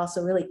with that,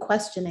 also really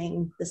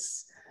questioning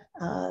this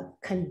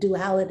kind of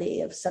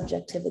duality of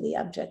subjectivity,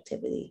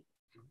 objectivity.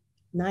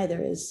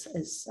 Neither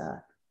is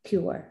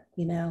pure,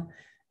 you know.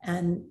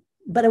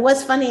 But it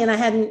was funny, and I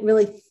hadn't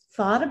really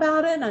thought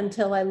about it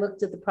until I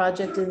looked at the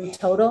project in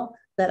total,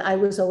 that I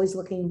was always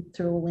looking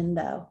through a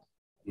window,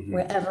 mm-hmm.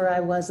 wherever I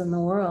was in the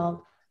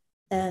world.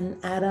 And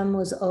Adam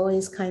was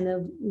always kind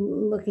of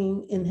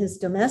looking in his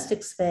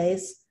domestic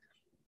space,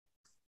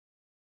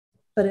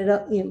 but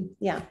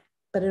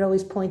it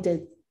always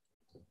pointed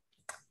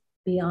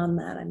beyond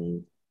that. I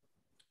mean,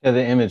 yeah,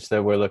 the image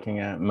that we're looking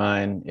at,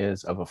 mine,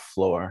 is of a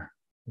floor.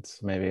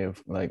 It's maybe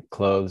of like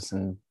clothes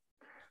and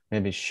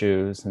maybe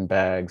shoes and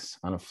bags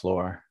on a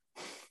floor.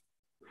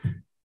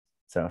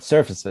 So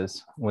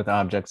surfaces with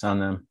objects on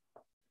them,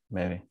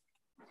 maybe.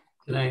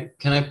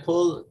 Can I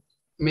pull?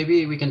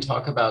 Maybe we can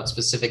talk about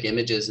specific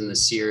images in the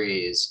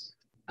series,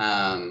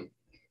 and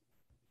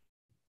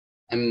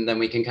then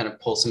we can kind of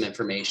pull some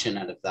information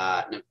out of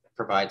that and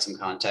provide some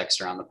context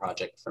around the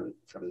project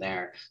from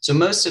there. So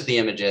most of the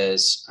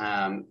images,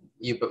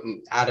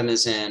 Adam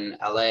is in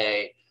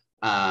LA,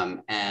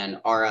 and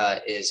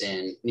Ara is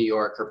in New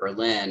York or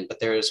Berlin, but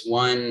there's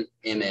one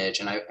image,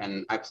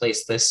 and I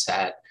placed this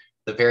at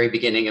the very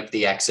beginning of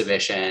the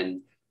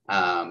exhibition,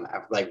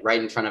 like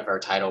right in front of our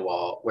title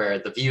wall, where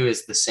the view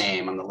is the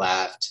same on the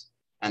left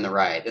and the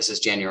right. This is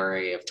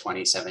January of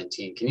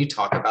 2017. Can you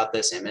talk about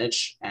this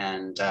image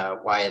and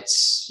why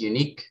it's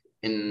unique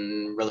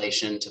in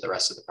relation to the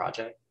rest of the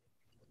project?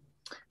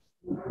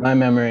 My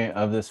memory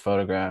of this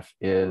photograph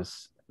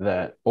is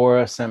that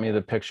Aura sent me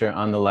the picture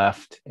on the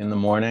left in the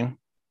morning,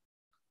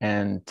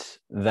 and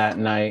that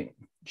night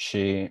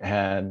her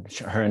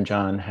and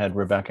John had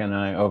Rebecca and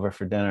I over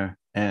for dinner,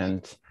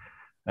 and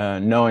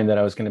knowing that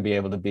I was going to be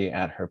able to be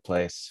at her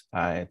place,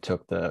 I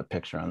took the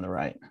picture on the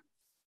right.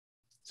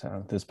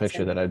 So this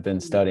picture that I'd been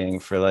studying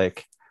for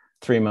like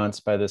 3 months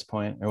by this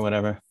point or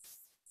whatever.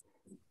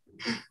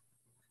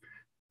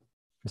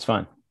 It's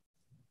fun.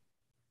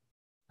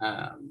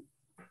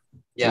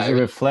 Yeah, there's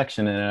a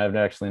reflection in it. I've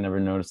actually never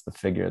noticed the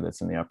figure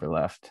that's in the upper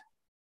left.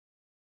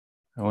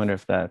 I wonder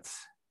if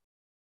that's...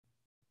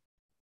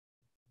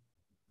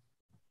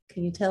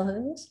 Can you tell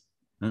who it is?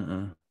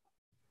 I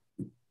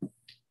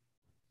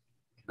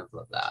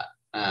love that.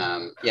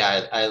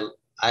 Yeah,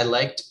 I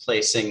liked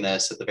placing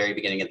this at the very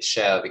beginning of the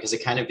show because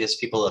it kind of gives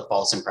people a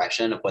false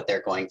impression of what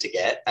they're going to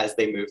get as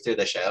they move through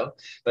the show.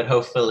 But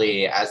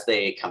hopefully, as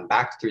they come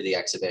back through the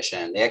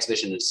exhibition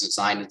is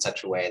designed in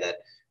such a way that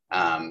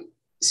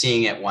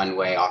seeing it one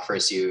way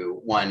offers you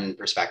one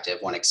perspective,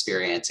 one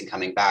experience, and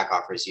coming back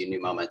offers you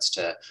new moments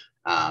to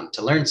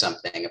learn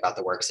something about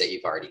the works that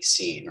you've already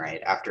seen,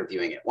 right? After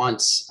viewing it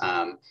once,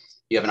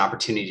 you have an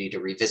opportunity to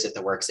revisit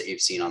the works that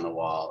you've seen on the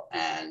wall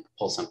and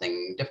pull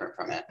something different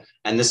from it.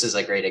 And this is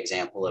a great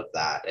example of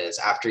that, is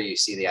after you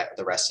see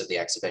the rest of the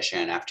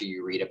exhibition, after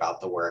you read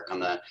about the work on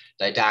the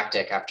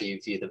didactic, after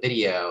you view the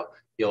video,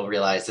 you'll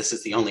realize this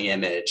is the only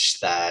image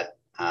that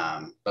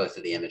both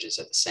of the images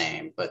are the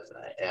same, but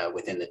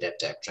within the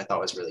diptych, which I thought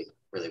was really,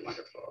 really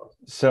wonderful.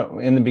 So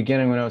in the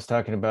beginning, when I was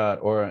talking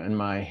about Aura and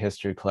my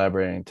history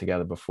collaborating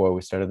together before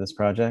we started this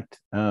project,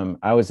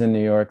 I was in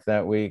New York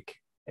that week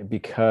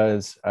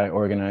because I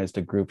organized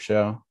a group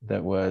show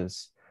that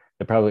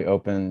probably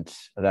opened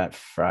that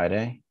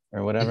Friday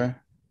or whatever,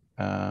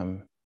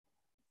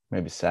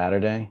 maybe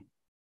Saturday.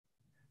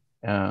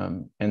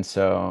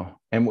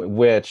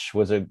 Which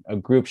was a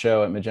group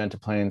show at Magenta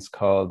Plains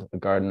called A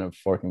Garden of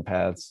Forking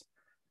Paths.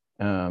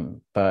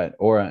 But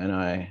Aura and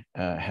I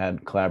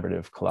had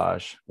collaborative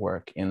collage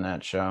work in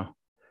that show.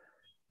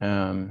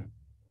 And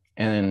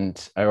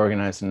I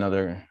organized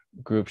another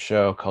group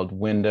show called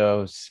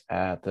Windows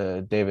at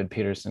the David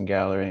Peterson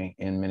Gallery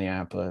in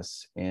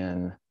Minneapolis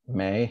in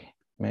May,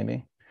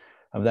 maybe,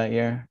 of that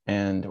year.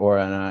 And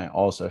Aura and I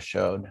also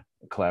showed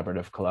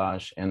collaborative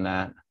collage in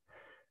that.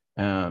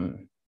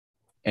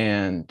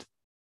 And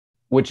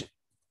which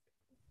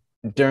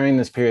during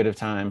this period of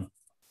time,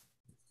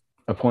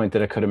 a point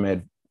that I could have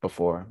made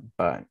before,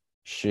 but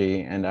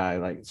she and I,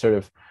 like, sort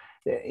of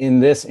in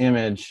this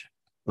image,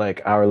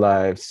 like our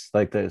lives,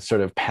 like the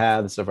sort of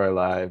paths of our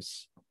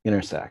lives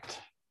intersect.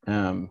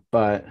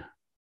 But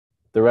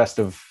the rest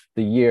of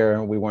the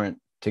year, we weren't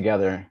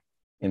together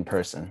in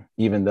person,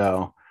 even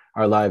though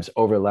our lives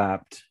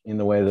overlapped in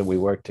the way that we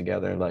worked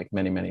together like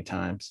many, many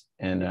times.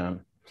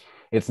 And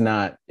it's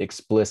not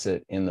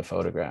explicit in the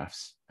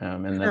photographs.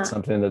 And that's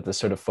something that the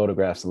sort of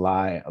photographs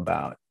lie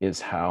about,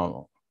 is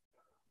how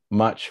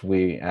much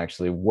we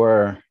actually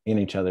were in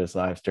each other's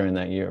lives during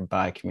that year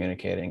by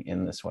communicating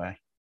in this way.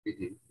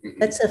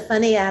 That's so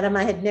funny, Adam.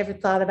 I had never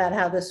thought about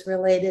how this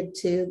related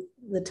to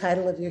the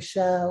title of your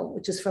show,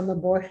 which is from a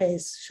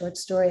Borges short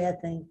story, I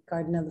think,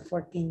 Garden of the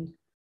Forking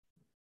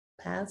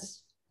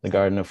Paths. The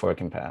Garden of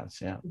Forking Paths,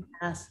 yeah.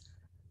 Paths.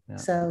 Yeah.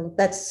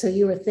 So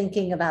you were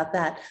thinking about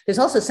that. There's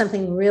also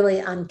something really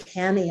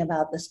uncanny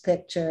about this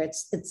picture.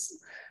 It's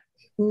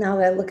now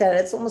that I look at it,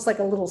 it's almost like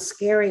a little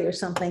scary or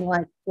something,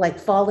 like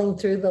falling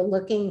through the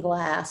looking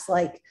glass,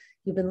 like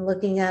you've been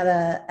looking at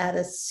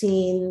a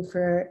scene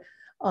for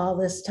all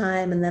this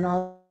time, and then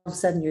all of a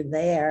sudden you're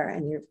there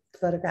and you're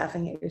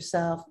photographing it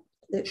yourself.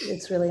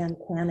 It's really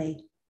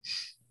uncanny.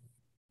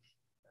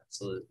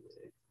 Absolutely.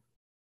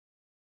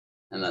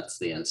 And that's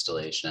the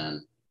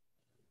installation.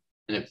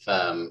 And if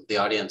the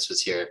audience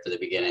was here for the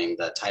beginning,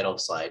 the title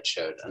slide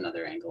showed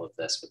another angle of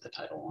this with the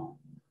title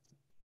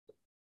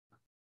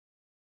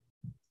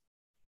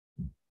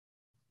on.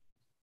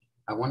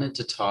 I wanted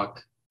to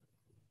talk,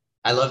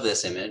 I love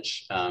this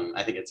image.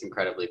 I think it's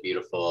incredibly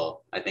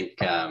beautiful. I think,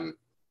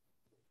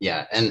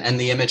 yeah, and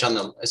the image on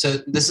the, so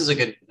this is a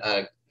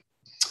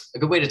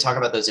good way to talk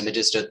about those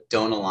images that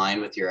don't align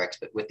with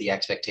with the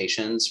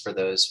expectations for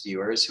those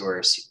viewers who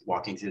are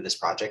walking through this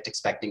project,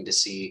 expecting to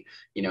see,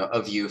 you know,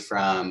 a view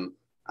from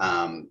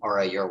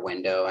or your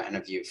window and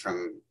a view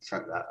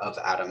of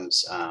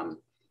Adam's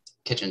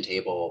kitchen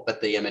table.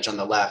 But the image on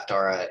the left,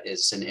 Aura,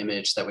 is an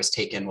image that was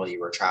taken while you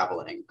were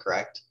traveling,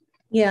 correct?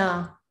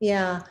 Yeah,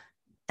 yeah.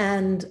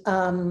 And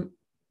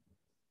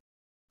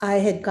I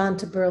had gone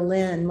to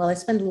Berlin. Well, I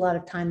spent a lot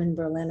of time in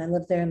Berlin. I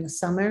lived there in the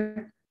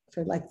summer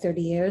for like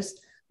 30 years.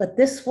 But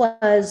this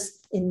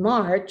was in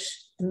March,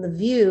 and the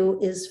view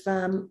is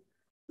from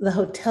the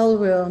hotel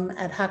room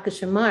at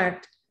Hackischer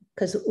Markt,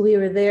 because we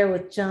were there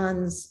with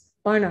John's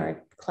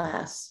Barnard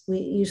class. We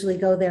usually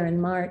go there in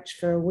March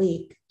for a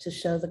week to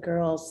show the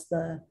girls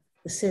the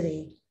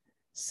city.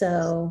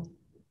 So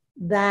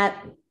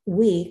that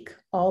week,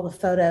 all the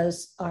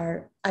photos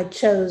are, I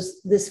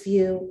chose this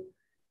view,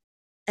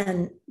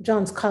 and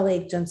John's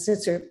colleague, John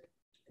Snitzer,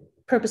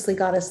 purposely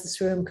got us this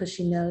room because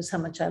she knows how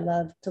much I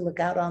love to look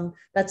out on.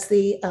 That's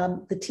the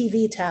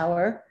TV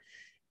tower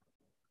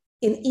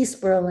in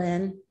East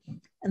Berlin.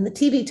 And the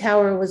TV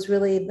tower was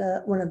really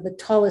one of the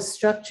tallest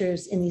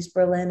structures in East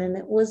Berlin. And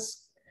it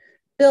was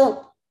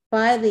built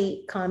by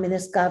the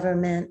communist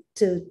government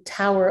to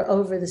tower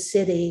over the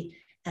city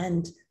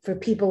and for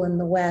people in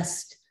the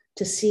West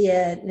to see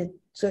it. And it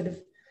sort of,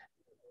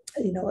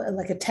 you know,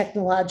 like a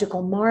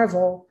technological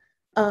marvel.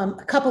 A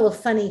couple of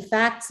funny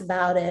facts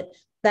about it.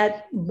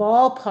 That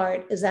ball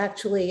part is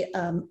actually,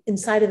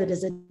 inside of it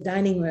is a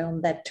dining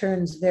room that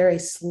turns very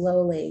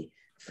slowly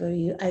for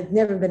you. I've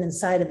never been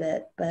inside of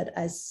it, but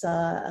I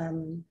saw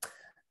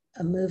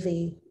a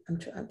movie. I'm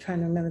trying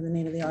to remember the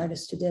name of the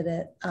artist who did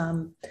it.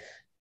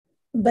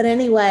 But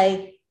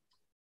anyway,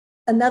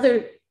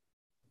 another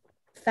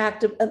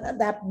fact of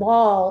that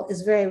ball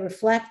is very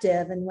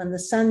reflective. And when the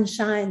sun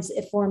shines,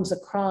 it forms a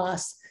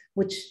cross,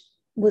 which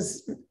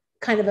was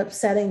kind of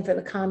upsetting for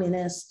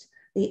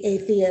the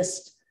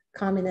atheist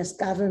communist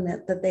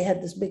government, that they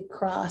had this big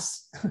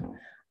cross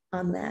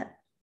on that,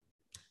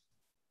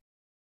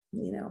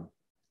 you know,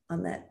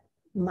 on that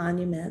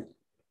monument.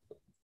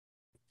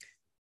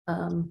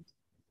 And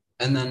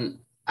then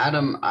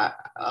Adam,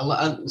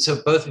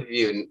 so both of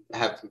you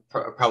have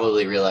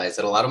probably realized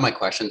that a lot of my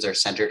questions are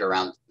centered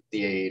around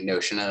the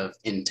notion of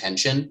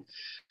intention.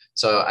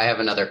 So I have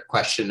another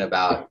question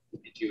about,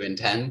 did you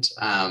intend?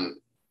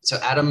 So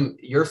Adam,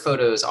 your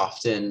photos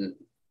often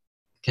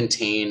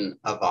contain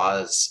a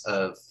vase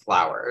of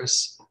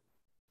flowers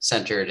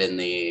centered on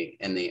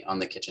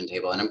the kitchen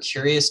table, and I'm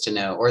curious to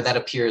know, or that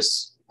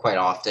appears quite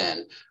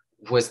often.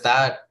 Was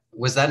that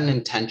an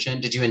intention?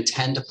 Did you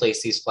intend to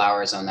place these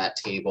flowers on that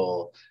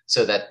table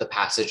so that the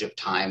passage of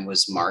time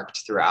was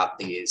marked throughout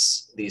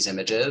these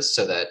images?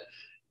 So that,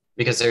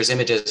 because there's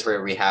images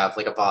where we have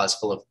like a vase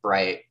full of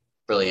bright,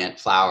 brilliant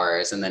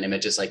flowers, and then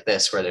images like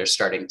this where they're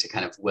starting to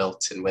kind of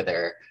wilt and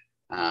wither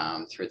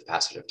through the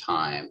passage of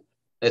time.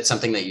 It's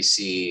something that you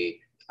see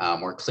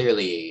more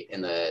clearly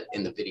in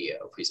the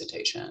video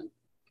presentation.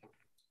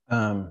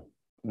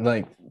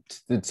 Like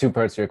the two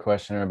parts of your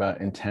question are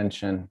about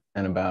intention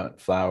and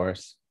about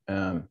flowers.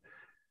 And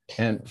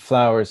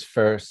flowers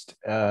first,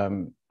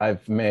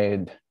 I've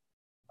made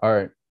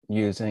art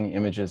using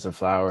images of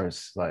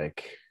flowers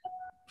like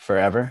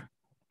forever,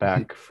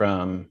 back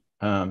from,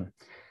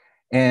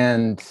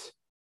 and,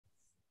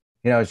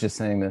 you know, I was just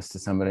saying this to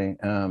somebody,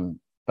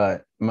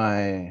 but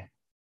my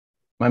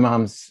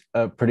mom's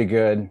a pretty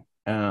good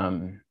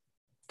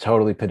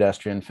totally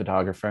pedestrian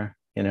photographer,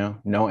 you know,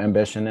 no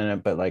ambition in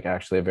it, but like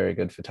actually a very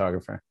good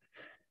photographer.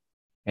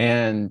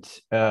 And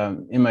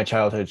in my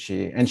childhood,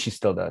 she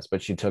still does,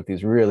 but she took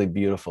these really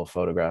beautiful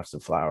photographs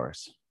of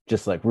flowers,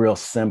 just like real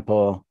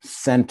simple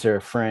center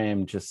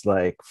frame, just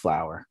like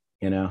flower,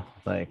 you know,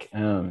 like,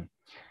 and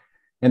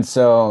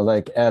so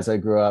like as I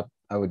grew up,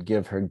 I would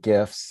give her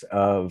gifts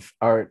of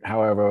art,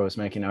 however I was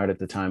making art at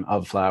the time,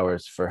 of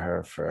flowers for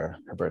her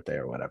birthday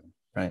or whatever,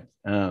 right?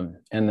 And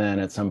then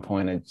at some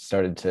point I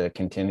started to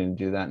continue to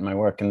do that in my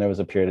work, and there was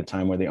a period of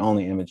time where the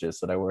only images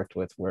that I worked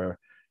with were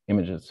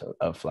images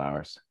of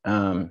flowers.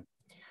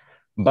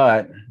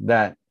 But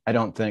that I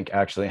don't think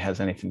actually has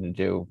anything to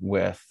do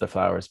with the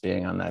flowers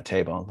being on that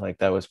table. Like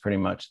that was pretty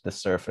much the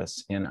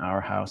surface in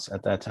our house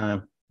at that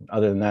time.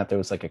 Other than that, there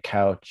was like a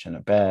couch and a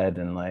bed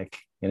and like,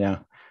 you know,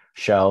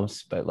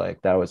 shelves, but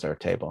like that was our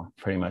table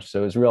pretty much.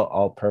 So it was real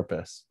all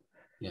purpose.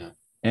 Yeah.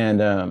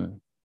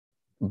 And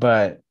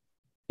but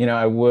you know,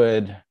 I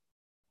would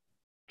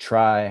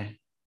try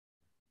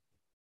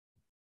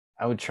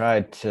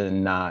to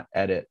not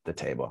edit the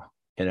table,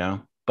 you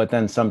know, but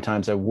then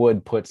sometimes I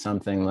would put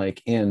something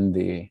like in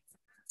the,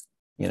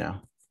 you know,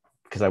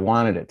 because I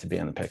wanted it to be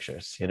in the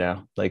pictures, you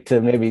know, like to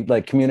maybe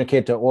like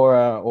communicate to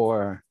aura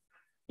or,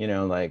 you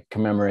know, like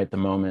commemorate the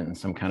moment in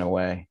some kind of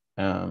way.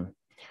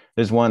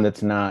 There's one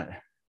that's not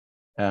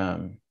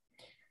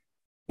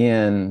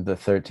in the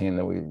 13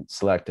 that we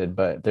selected,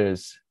 but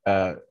there's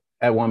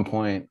at one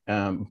point,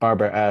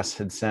 Barbara S.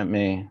 had sent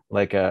me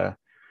like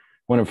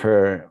one of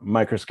her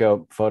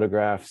microscope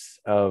photographs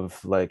of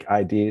like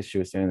IDs. She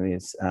was doing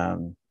these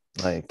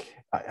like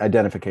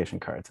identification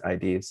cards,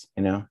 IDs,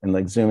 you know, and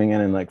like zooming in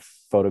and like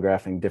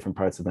photographing different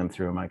parts of them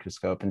through a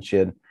microscope. And she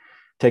had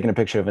taken a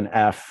picture of an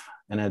F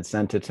and had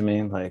sent it to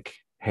me like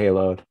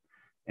haloed.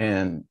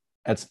 And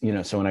that's, you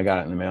know, so when I got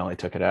it in the mail, I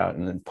took it out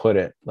and then put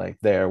it like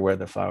there where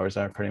the flowers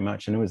are pretty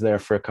much. And it was there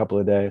for a couple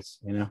of days,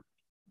 you know,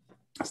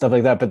 stuff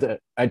like that. But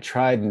I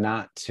tried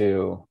not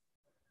to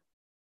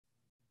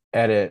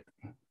edit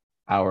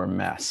our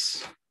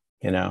mess,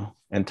 you know,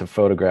 and to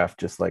photograph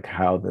just like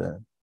how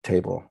the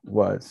table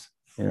was,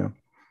 you know,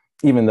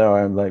 even though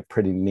I'm like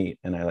pretty neat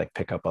and I like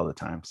pick up all the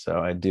time. So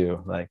I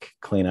do like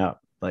clean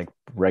up like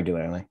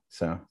regularly.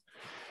 So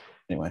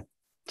anyway,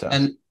 so.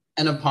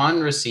 And upon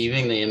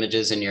receiving the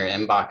images in your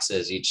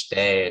inboxes each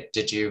day,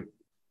 did you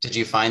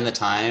find the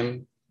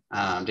time?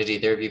 Did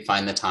either of you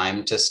find the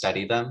time to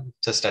study them,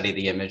 to study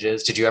the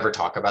images? Did you ever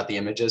talk about the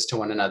images to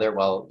one another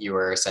while you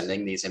were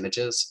sending these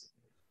images?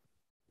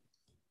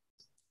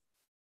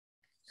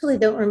 I really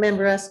don't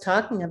remember us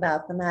talking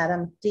about them,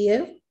 Adam. Do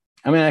you?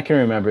 I mean, I can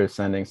remember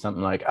sending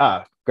something like,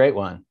 great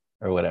one,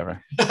 or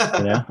whatever,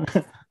 you know?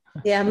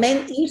 Yeah,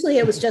 usually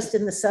it was just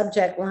in the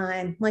subject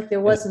line. Like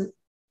there wasn't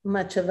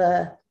much of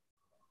a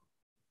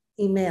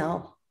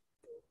email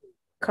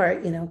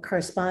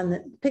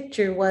correspondent.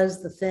 Picture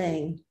was the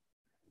thing.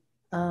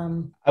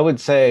 I would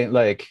say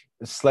like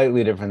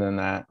slightly different than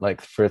that.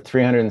 Like for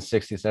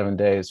 367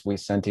 days, we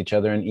sent each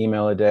other an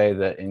email a day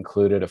that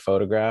included a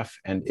photograph.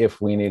 And if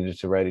we needed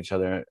to write each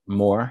other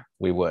more,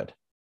 we would,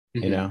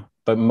 you know,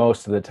 but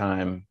most of the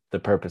time, the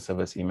purpose of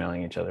us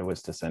emailing each other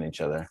was to send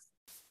each other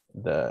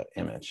the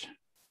image.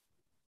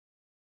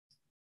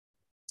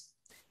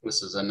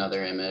 This is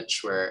another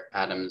image where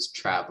Adam's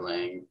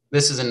traveling.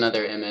 This is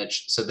another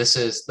image. So this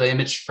is the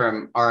image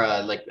from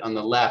Ara, like on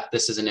the left,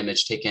 this is an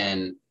image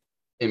taken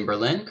in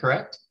Berlin,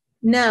 correct?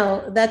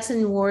 No, that's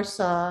in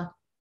Warsaw,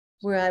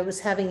 where I was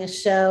having a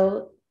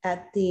show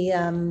at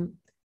the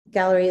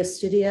Galleria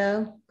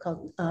Studio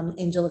called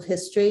Angel of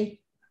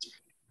History.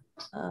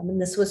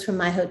 And this was from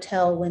my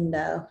hotel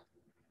window.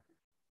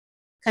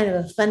 Kind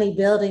of a funny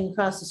building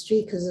across the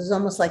street because it was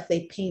almost like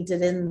they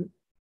painted in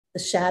the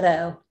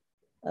shadow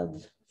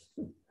of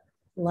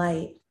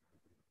light.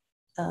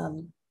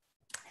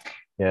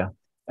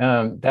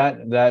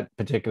 That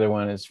particular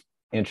one is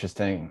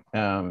interesting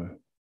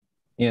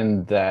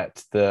in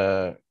that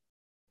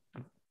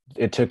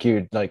it took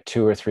you like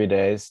 2 or 3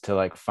 days to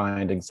like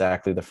find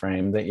exactly the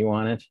frame that you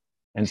wanted,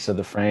 and so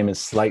the frame is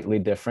slightly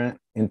different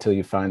until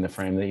you find the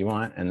frame that you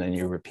want, and then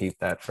you repeat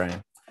that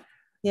frame.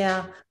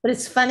 Yeah, but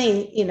it's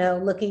funny, you know,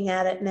 looking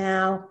at it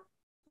now,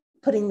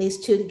 putting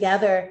these two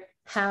together,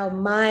 how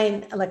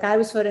mine, like I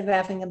was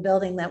photographing a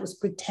building that was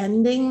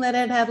pretending that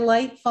it had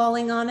light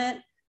falling on it.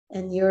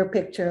 And your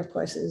picture, of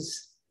course,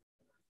 is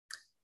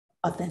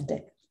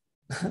authentic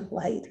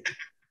light.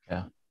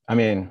 Yeah. I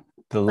mean,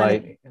 the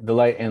light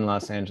in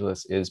Los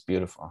Angeles is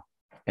beautiful.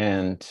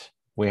 And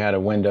we had a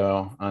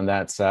window on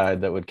that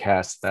side that would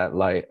cast that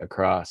light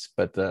across.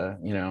 But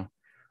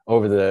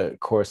over the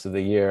course of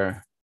the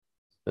year,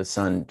 the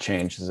sun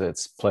changes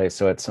its place.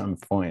 So at some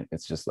point,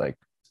 it's just like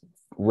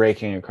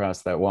raking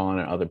across that wall, and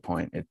at other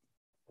point it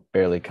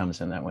barely comes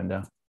in that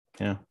window.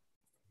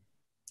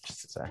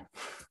 Just to say.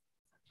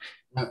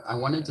 I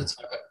wanted to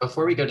talk,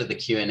 before we go to the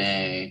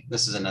Q&A,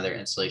 this is another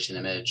installation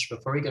image.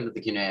 Before we go to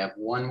the Q&A, I have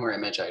one more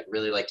image I'd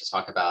really like to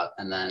talk about,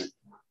 and then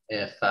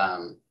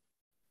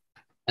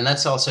And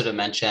that's also to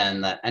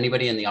mention that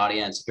anybody in the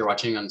audience, if you're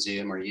watching on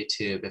Zoom or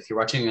YouTube, if you're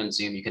watching on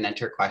Zoom, you can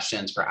enter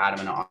questions for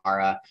Adam and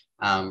Ara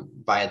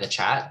via the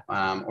chat.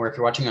 Or if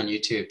you're watching on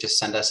YouTube, just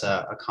send us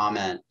a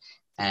comment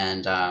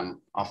and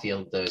I'll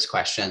field those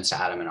questions to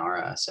Adam and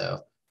Ara. So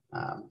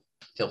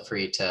feel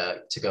free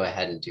to go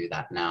ahead and do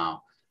that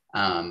now.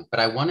 But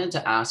I wanted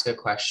to ask a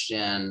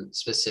question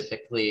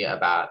specifically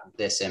about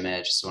this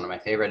image. It's one of my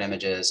favorite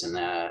images in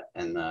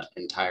the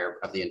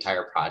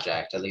entire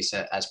project, at least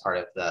as part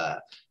of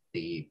the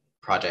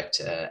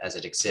project as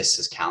it exists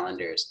as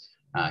calendars,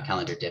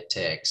 calendar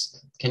diptychs.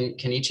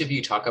 Can each of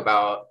you talk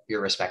about your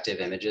respective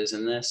images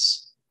in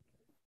this?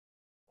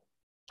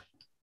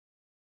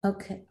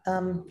 Okay.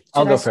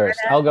 I'll go first.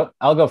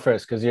 I'll go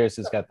first because yours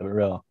has got the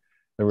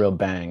real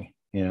bang.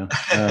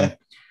 I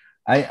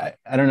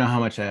don't know how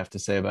much I have to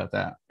say about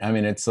that. I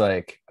mean, it's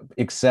like,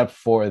 except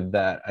for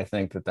that, I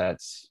think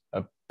that's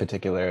a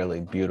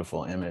particularly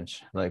beautiful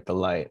image, like the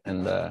light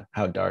and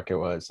how dark it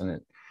was, and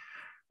it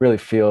really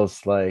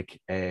feels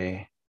like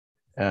a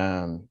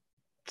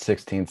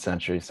 16th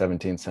century,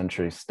 17th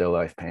century still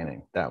life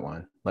painting. That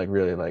one, like,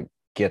 really like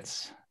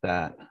gets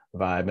that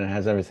vibe, and it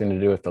has everything to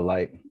do with the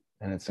light,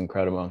 and it's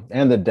incredible.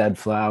 And the dead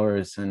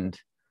flowers and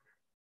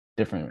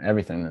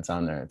everything that's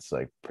on there. It's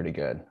like pretty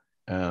good.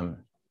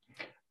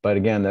 But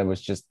again, that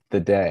was just the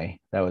day.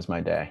 That was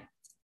my day.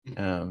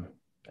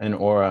 And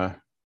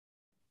Aura,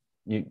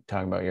 you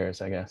talk about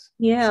yours, I guess.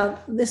 Yeah,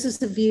 this is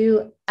the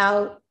view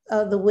out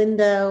of the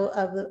window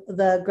of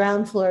the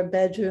ground floor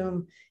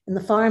bedroom in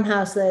the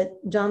farmhouse that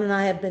John and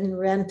I have been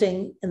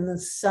renting in the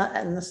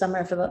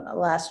summer for the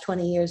last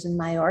 20 years in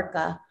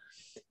Mallorca.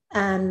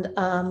 And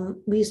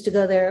we used to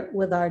go there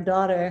with our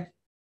daughter,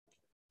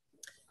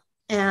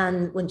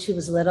 and when she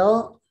was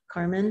little,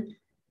 Carmen.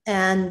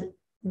 And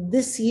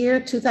this year,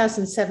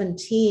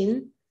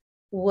 2017,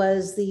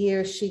 was the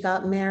year she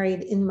got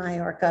married in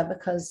Mallorca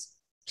because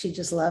she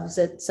just loves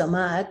it so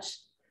much.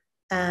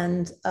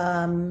 And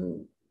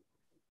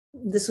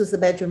this was the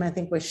bedroom, I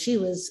think, where she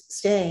was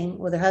staying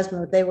with her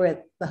husband, but they were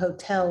at the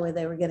hotel where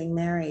they were getting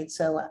married.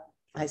 So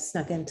I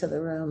snuck into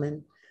the room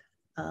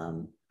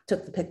and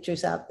took the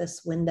pictures out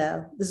this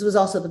window. This was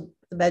also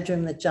the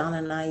bedroom that John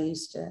and I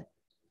used to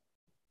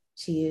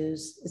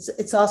use.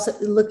 It's also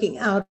looking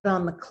out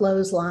on the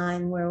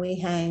clothesline where we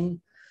hang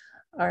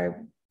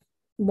our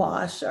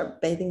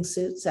bathing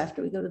suits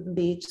after we go to the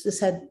beach. This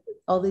had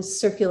all these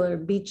circular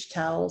beach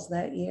towels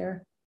that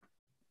year.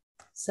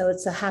 So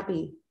it's a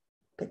happy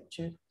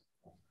picture.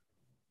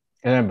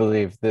 And I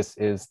believe this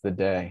is the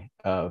day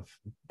of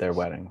their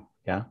wedding.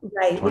 Yeah.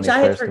 Right. Which I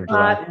had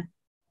forgotten.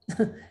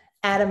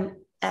 Adam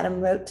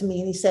wrote to me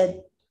and he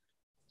said,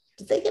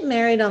 did they get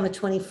married on the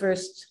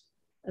 21st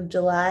of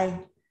July?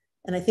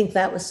 And I think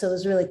it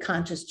was really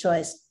conscious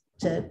choice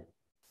to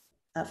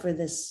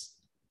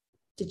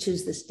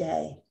choose this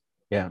day.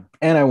 Yeah.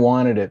 And I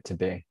wanted it to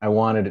be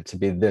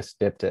this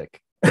diptych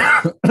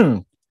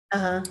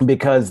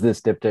because this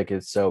diptych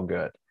is so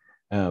good.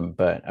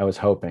 But I was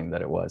hoping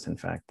that it was in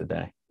fact the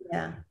day.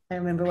 Yeah. I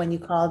remember when you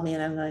called me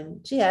and I'm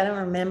going, gee, I don't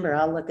remember.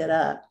 I'll look it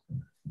up.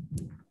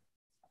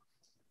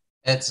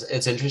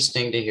 It's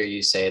interesting to hear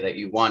you say that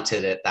you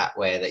wanted it that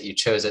way, that you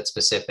chose it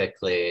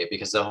specifically,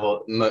 because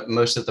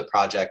most of the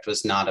project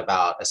was not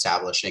about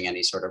establishing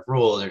any sort of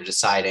rules or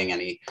deciding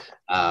any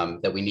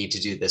that we need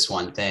to do this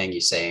one thing.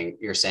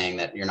 You're saying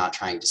that you're not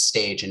trying to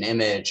stage an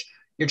image,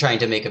 you're trying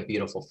to make a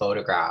beautiful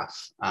photograph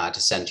to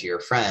send to your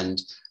friend.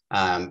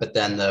 But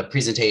then the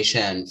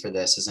presentation for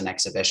this as an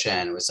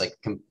exhibition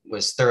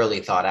was thoroughly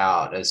thought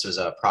out. This was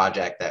a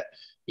project that,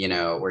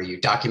 where you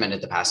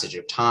documented the passage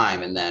of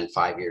time and then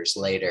 5 years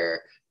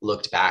later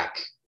looked back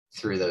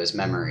through those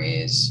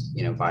memories,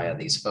 via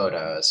these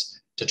photos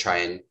to try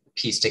and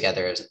piece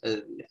together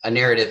a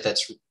narrative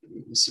that's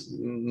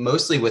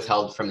mostly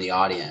withheld from the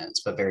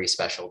audience, but very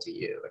special to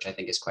you, which I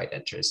think is quite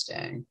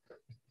interesting.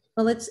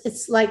 Well,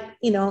 it's like,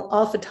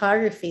 all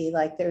photography,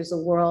 like there's a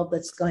world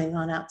that's going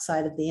on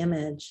outside of the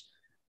image.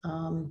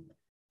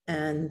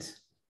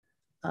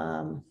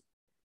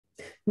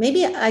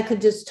 Maybe I could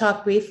just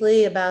talk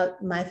briefly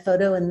about my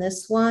photo in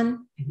this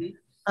one,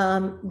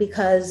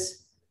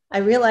 because I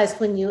realized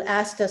when you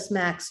asked us,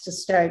 Max, to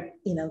start,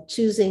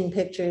 choosing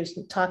pictures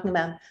and talking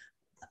about,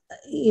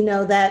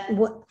 that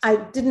I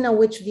didn't know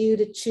which view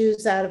to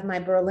choose out of my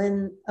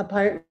Berlin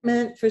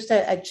apartment. First,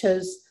 I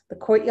chose the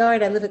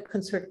courtyard. I live at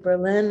Kunstwerk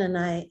Berlin,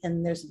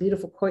 and there's a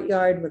beautiful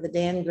courtyard with a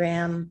Dan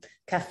Graham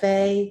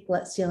cafe,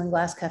 steel and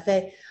glass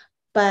cafe.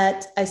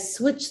 But I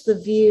switched the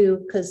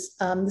view because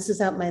this is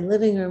out my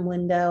living room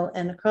window,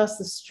 and across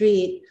the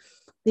street,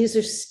 these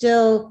are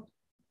still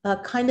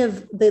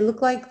they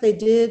look like they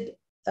did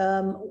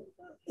in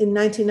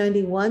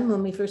 1991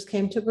 when we first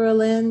came to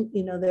Berlin.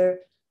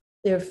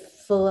 They're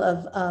full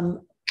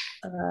of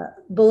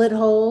bullet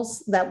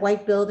holes. That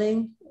white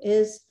building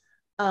is.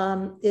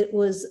 It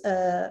was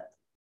a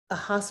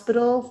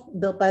hospital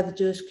built by the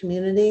Jewish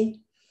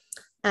community.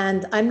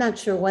 And I'm not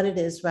sure what it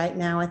is right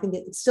now. I think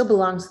it still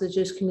belongs to the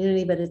Jewish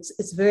community, but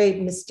it's very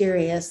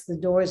mysterious. The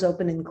doors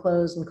open and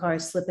close and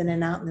cars slip in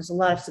and out, and there's a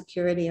lot of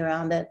security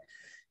around it.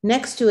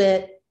 Next to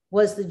it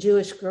was the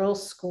Jewish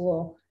Girls'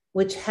 School,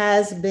 which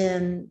has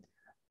been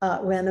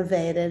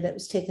renovated. It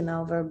was taken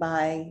over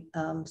by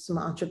some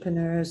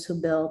entrepreneurs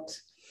who built,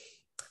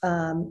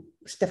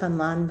 Stefan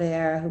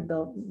Landwehr, who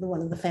built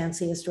one of the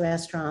fanciest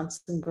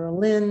restaurants in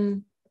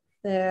Berlin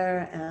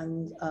there.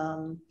 And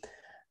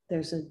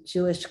there's a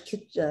Jewish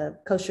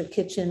kosher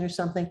kitchen or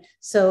something.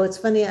 So it's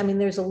funny. I mean,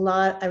 there's a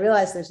lot, I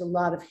realize there's a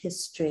lot of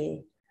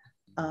history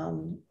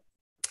on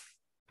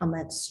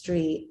that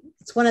street.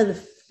 It's one of the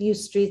few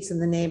streets in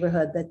the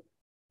neighborhood that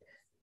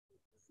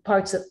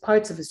parts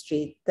of a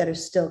street that are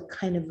still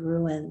kind of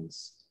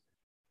ruins.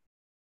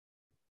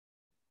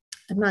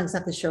 I'm not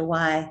exactly sure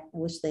why. I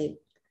wish they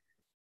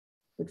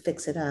would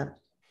fix it up.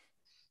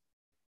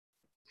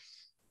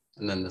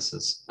 And then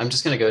I'm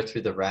just going to go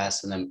through the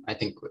rest. And then I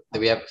think that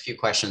we have a few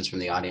questions from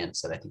the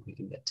audience that I think we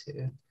can get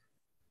to,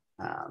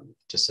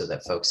 just so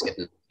that folks get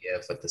an idea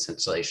of what this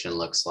installation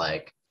looks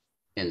like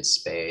in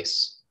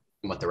space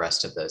and what the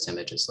rest of those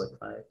images look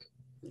like.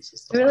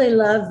 I really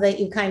love that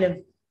you kind of,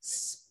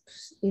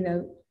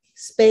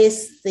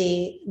 space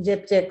the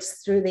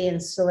diptychs through the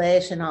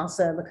installation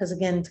also, because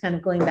again, it's kind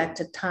of going back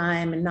to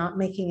time and not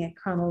making it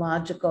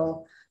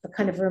chronological, but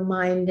kind of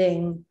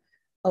reminding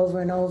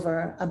over and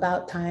over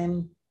about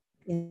time,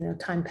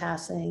 time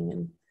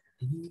passing.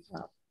 And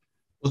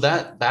well,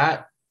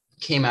 that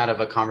came out of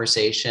a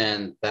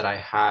conversation that I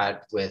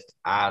had with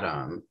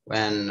Adam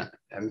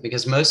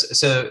because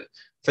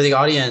for the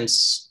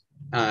audience,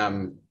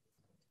 the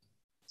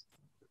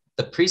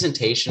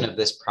presentation of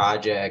this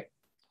project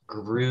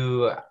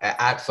grew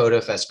at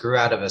PhotoFest, grew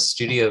out of a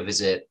studio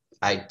visit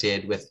I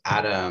did with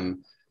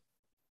Adam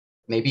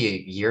maybe a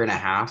year and a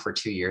half or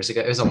 2 years ago.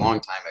 It was a long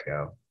time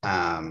ago,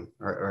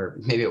 or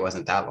maybe it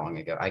wasn't that long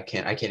ago. I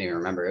can't even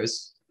remember. It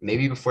was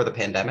maybe before the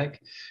pandemic.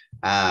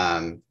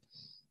 I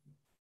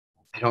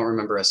don't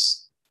remember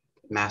us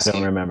masking. I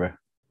don't remember.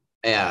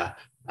 Yeah,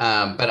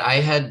 but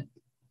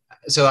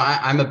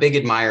I'm a big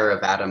admirer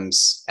of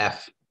Adam's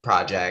F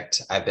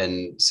project. I've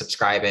been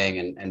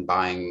subscribing and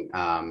buying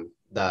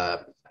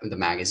the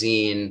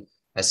magazine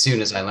as soon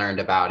as I learned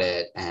about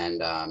it,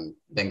 and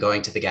been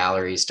going to the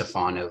galleries to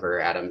fawn over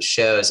Adam's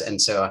shows. And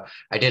so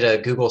I did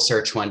a Google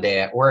search one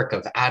day at work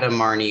of Adam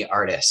Marnie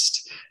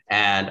artist,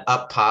 and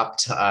up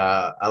popped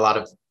a lot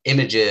of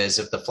images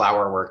of the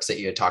flower works that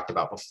you had talked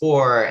about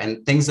before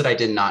and things that I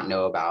did not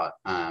know about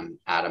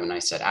Adam. And I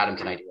said, Adam,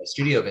 can I do a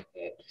studio visit?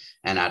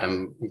 And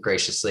Adam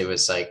graciously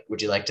was like,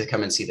 would you like to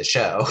come and see the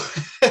show?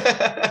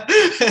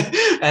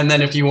 And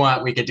then if you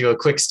want, we could do a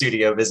quick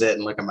studio visit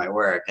and look at my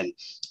work. And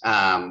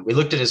we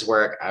looked at his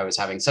work. I was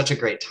having such a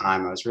great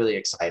time. I was really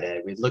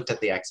excited. We looked at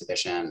the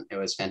exhibition. It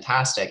was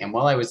fantastic. And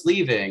while I was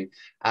leaving,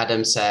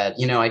 Adam said,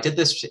 I did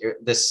this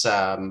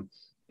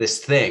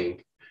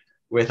thing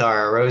with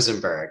our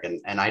Rosenberg.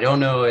 And I don't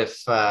know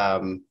I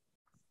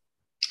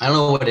don't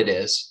know what it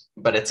is,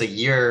 but it's a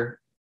year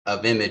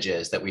of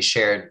images that we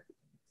shared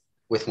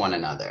with one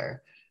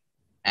another.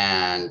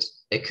 And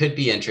it could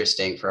be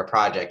interesting for a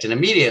project. And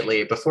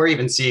immediately, before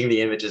even seeing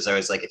the images, I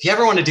was like, if you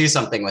ever want to do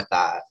something with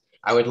that,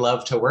 I would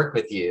love to work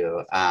with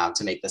you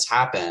to make this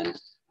happen.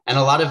 And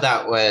a lot of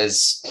that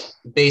was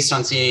based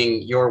on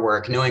seeing your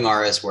work, knowing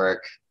Ara's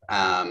work,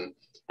 and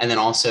then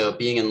also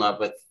being in love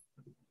with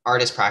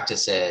artist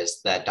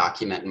practices that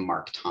document and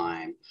mark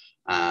time.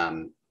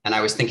 And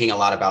I was thinking a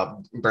lot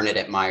about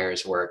Bernadette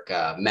Meyer's work,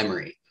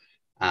 Memory.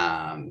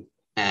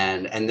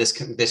 And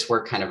this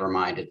work kind of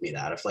reminded me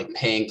that of like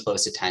paying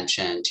close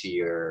attention to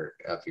your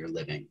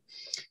living,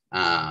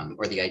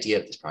 or the idea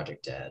of this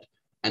project did.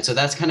 And so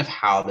that's kind of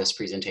how this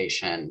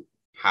presentation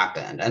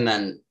happened. And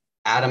then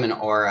Adam and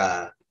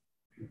Aura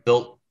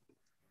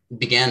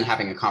began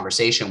having a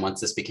conversation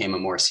once this became a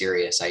more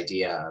serious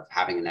idea of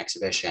having an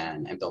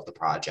exhibition, and built the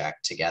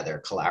project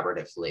together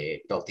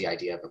collaboratively, built the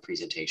idea of a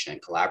presentation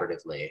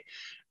collaboratively.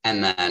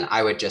 And then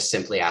I would just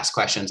simply ask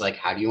questions like,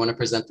 how do you want to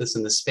present this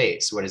in the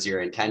space? What is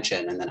your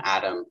intention? And then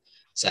Adam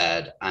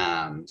said,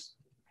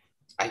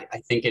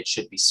 I think it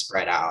should be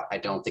spread out. I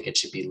don't think it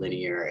should be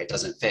linear. It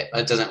doesn't fit.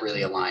 It doesn't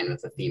really align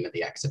with the theme of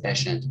the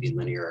exhibition to be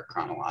linear or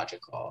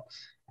chronological.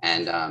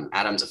 And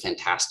Adam's a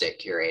fantastic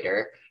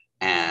curator,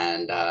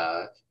 and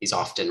he's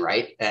often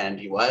right, and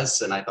he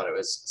was. And I thought it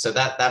was, so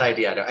that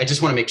idea, I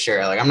just want to make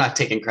sure, like, I'm not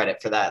taking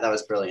credit for that. That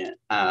was brilliant.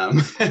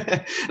 And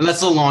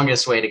that's the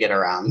longest way to get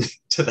around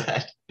to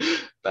that.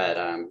 But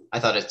I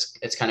thought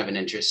it's kind of an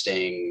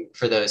interesting,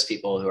 for those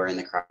people who are in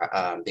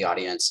the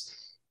audience,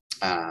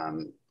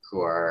 who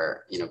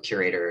are,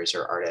 curators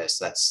or artists,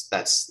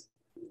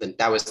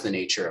 that was the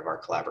nature of our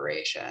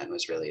collaboration,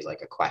 was really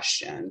like a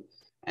question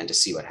and to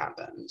see what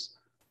happens.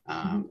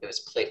 It was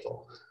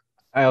playful.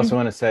 I also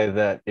want to say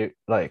that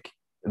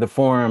the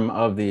form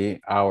of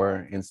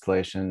our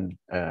installation,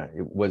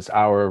 it was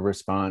our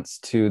response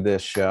to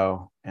this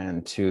show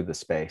and to the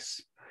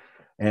space.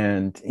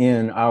 And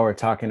in our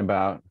talking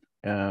about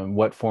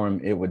what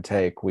form it would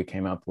take, we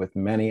came up with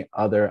many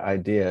other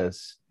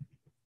ideas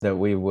that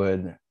we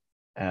would,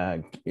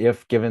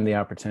 if given the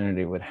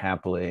opportunity, would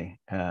happily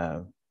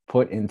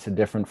put into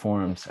different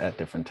forms at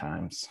different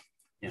times.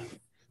 Yeah.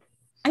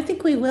 I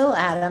think we will,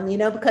 Adam,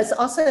 because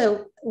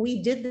also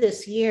we did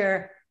this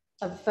year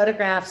of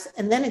photographs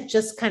and then it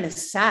just kind of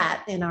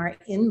sat in our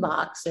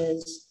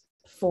inboxes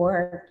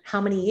for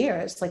how many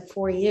years? Like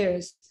 4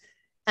 years.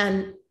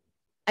 And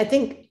I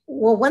think,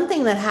 well, one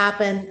thing that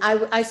happened,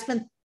 I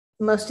spent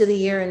most of the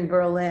year in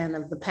Berlin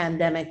of the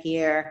pandemic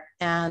year.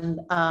 And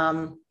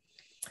a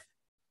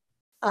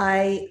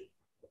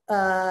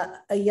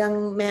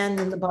young man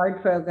in the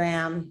BARD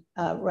program,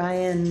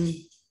 Ryan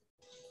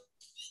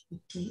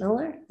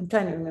Miller, I'm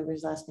trying to remember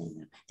his last name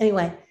now.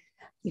 Anyway,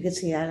 you can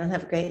see I don't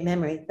have a great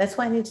memory. That's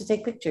why I need to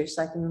take pictures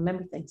so I can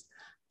remember things.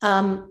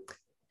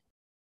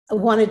 I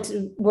wanted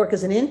to work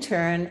as an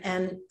intern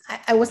and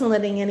I wasn't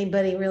letting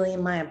anybody really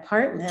in my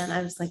apartment.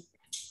 I was like,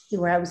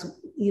 where I was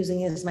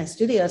using it as my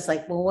studio. It's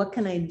like, well, what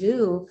can I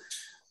do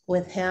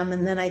with him?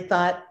 And then I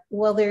thought,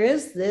 well, there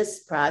is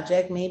this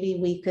project. Maybe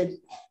we could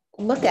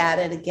look at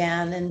it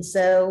again. And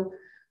so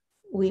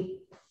we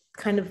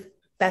kind of,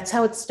 that's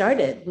how it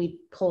started. We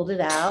pulled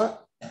it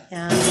out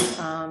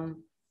and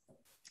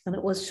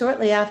it was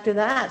shortly after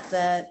that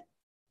that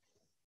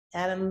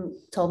Adam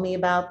told me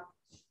about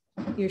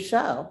your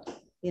show,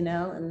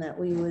 and that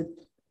we would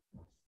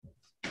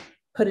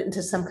put it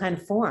into some kind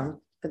of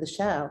form for the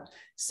show.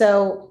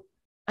 So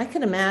I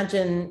could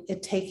imagine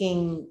it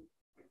taking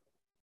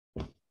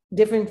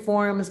different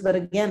forms, but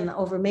again,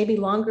 over maybe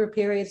longer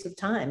periods of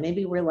time.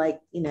 Maybe we're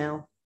like,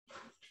 not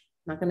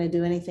going to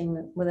do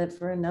anything with it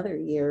for another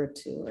year or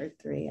 2 or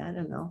 3. I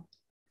don't know.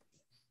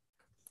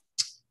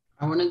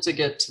 I wanted to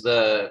get to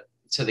the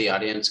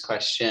audience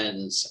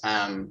questions.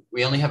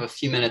 We only have a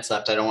few minutes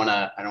left. I don't want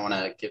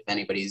to give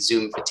anybody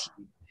Zoom fatigue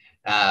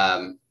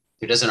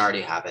who doesn't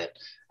already have it.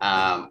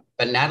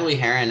 But Natalie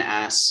Heron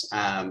asks,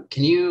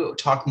 can you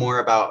talk more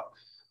about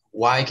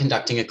why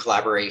conducting a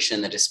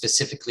collaboration that is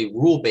specifically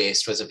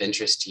rule-based was of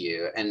interest to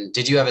you? And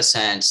did you have a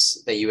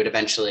sense that you would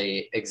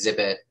eventually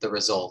exhibit the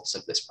results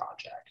of this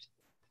project?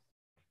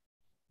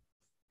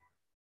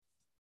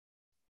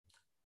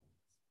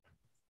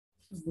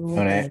 Do you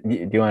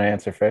want to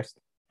answer first?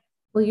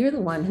 Well, you're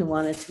the one who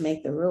wanted to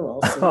make the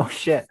rules. So. Oh,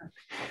 shit.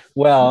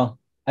 Well,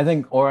 I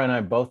think Aura and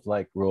I both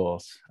like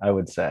rules, I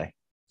would say.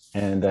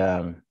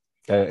 And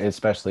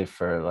especially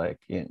for like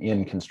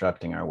in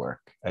constructing our work.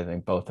 I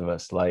think both of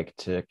us like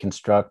to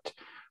construct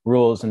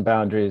rules and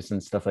boundaries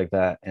and stuff like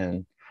that.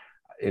 And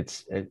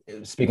it's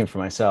speaking for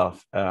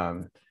myself,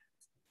 I'm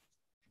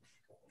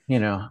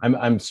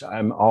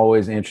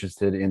always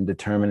interested in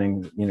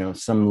determining,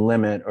 some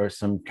limit or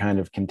some kind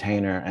of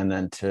container, and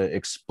then to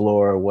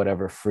explore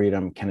whatever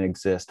freedom can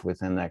exist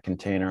within that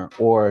container,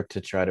 or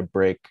to try to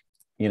break,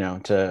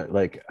 to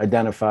like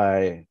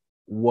identify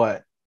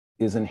what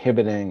is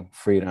inhibiting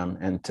freedom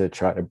and to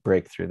try to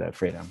break through that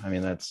freedom. I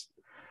mean, that's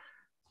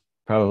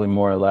probably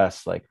more or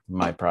less like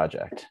my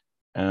project.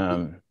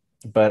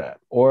 But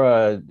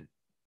Aura,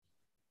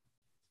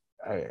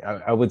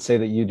 I would say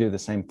that you do the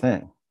same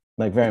thing,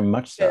 like very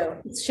much so.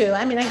 It's true.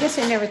 I mean, I guess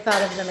I never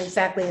thought of them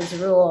exactly as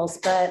rules,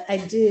 but I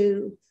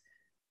do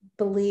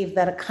believe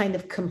that a kind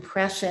of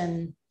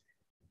compression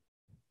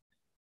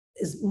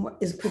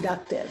is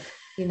productive,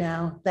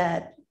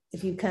 that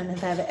if you kind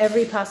of have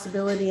every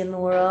possibility in the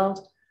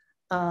world,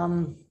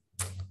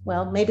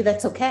 well, maybe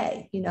that's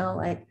okay,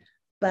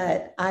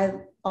 but I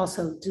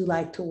also do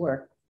like to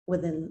work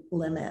within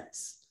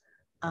limits.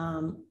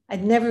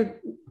 I'd never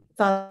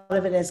thought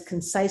of it as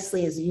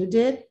concisely as you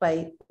did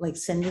by like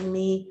sending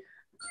me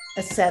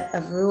a set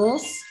of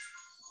rules.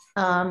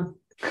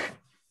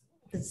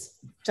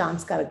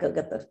 John's got to go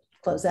get the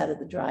clothes out of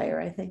the dryer,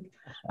 I think.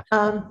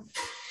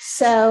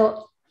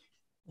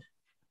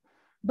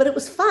 But it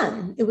was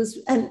fun. It was,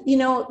 and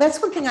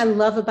that's one thing I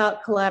love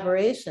about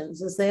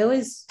collaborations is they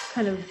always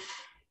kind of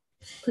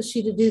push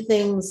you to do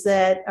things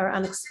that are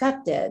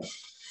unexpected.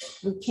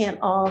 We can't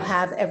all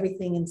have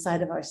everything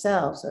inside of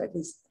ourselves, or at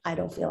least I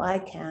don't feel I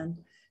can.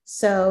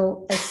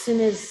 So as soon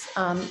as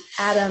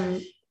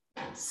Adam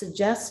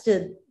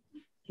suggested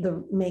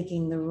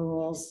making the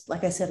rules,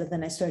 like I said,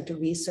 then I started to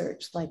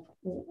research like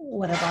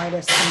what have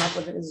artists come up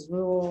with as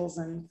rules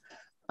and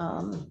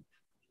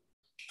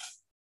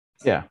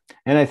yeah.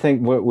 And I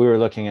think what we were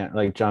looking at,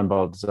 like John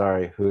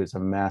Baldessari, who is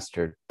a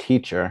master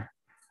teacher,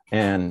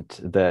 and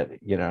that,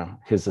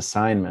 his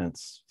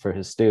assignments for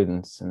his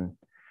students, and,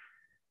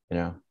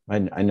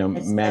 I know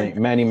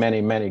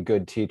many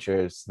good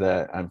teachers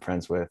that I'm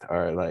friends with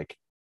are like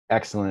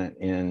excellent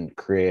in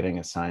creating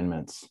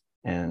assignments,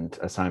 and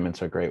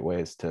assignments are great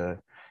ways to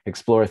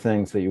explore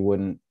things that you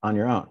wouldn't on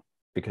your own,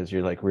 because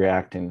you're like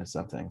reacting to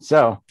something.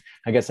 So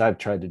I guess I've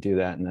tried to do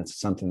that. And that's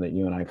something that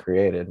you and I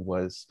created,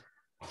 was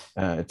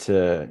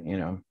to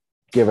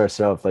give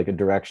ourselves like a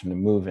direction to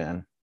move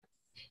in,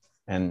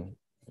 and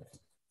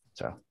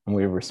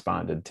we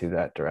responded to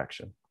that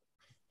direction.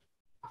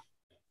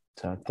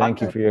 So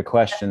thank you for your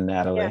question,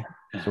 Natalie. Yeah.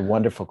 It's a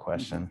wonderful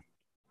question.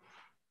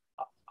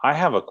 I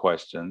have a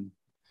question,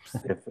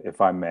 if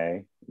I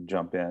may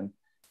jump in,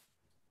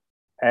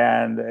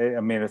 and I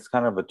mean, it's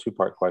kind of a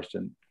two-part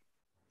question.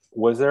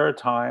 Was there a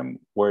time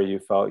where you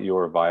felt you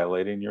were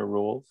violating your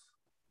rules?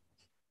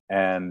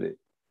 And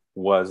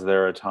was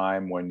there a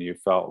time when you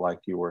felt like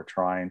you were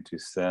trying to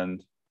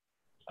send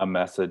a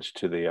message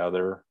to the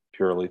other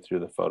purely through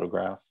the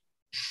photograph?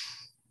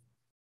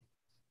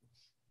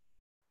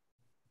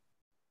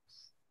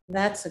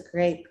 That's a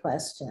great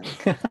question.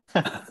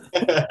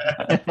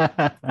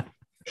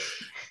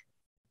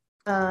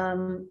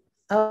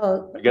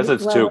 Oh, I guess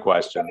it's two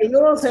questions. The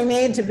rules are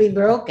made to be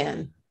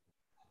broken.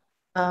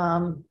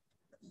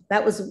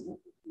 That was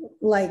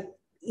like,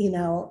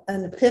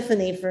 an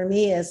epiphany for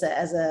me as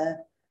a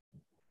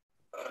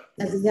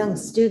young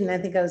student. I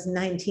think I was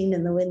 19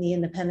 in the Whitney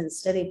Independent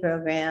Study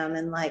Program.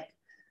 And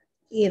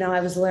I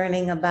was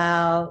learning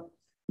about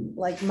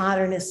like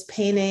modernist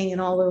painting and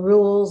all the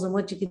rules and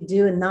what you could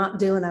do and not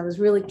do. And I was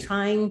really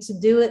trying to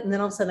do it. And then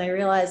all of a sudden I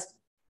realized,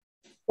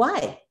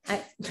 why?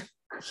 I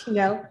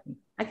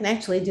can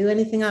actually do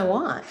anything I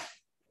want,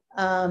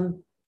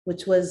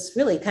 which was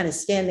really kind of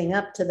standing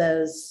up to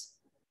those,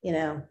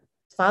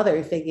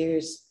 father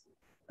figures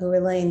who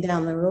were laying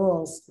down the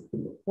rules.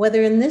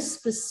 Whether in this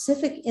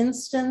specific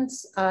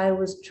instance, I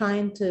was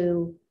trying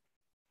to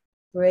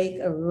break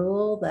a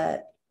rule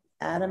that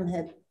Adam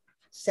had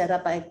set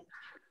up, I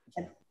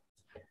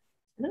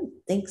don't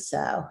think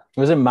so.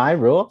 Was it my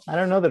rule? I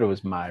don't know that it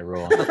was my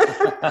rule.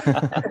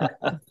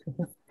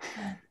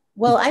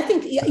 Well, I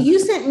think you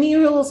sent me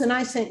rules and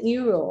I sent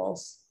you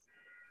rules.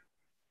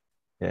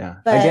 Yeah,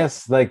 but I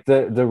guess like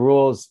the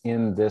rules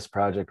in this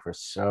project were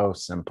so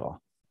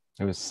simple.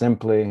 It was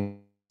simply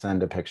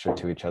send a picture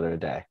to each other a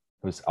day.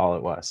 It was all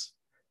it was.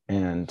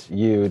 And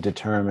you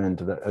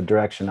determined a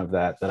direction of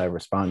that I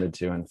responded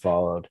to and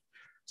followed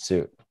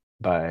suit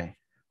by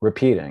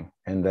repeating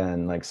and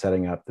then like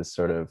setting up this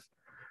sort of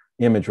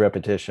image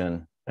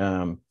repetition.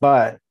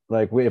 But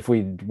like if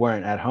we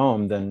weren't at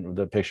home, then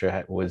the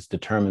picture was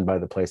determined by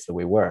the place that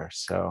we were.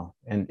 So,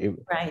 and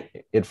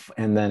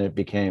and then it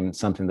became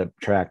something that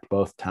tracked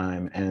both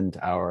time and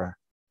our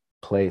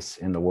place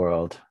in the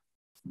world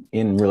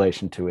in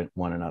relation to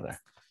one another.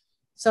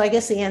 So I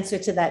guess the answer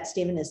to that,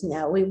 Stephen, is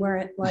no. We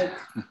weren't like,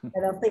 I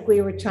don't think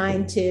we were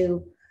trying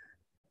to,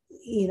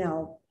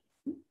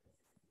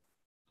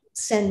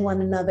 send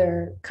one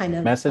another kind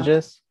of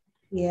messages.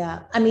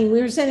 Yeah, I mean,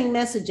 we were sending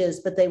messages,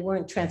 but they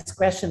weren't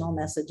transgressional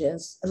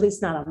messages, at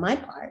least not on my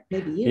part.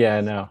 Maybe you. Yeah,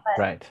 no,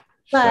 right.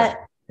 But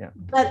sure. Yeah.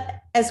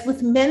 But as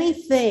with many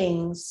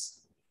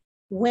things,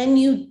 when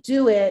you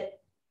do it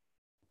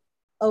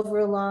over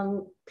a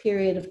long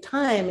period of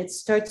time, it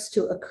starts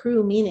to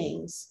accrue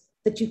meanings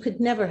that you could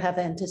never have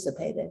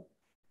anticipated.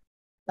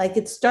 Like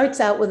it starts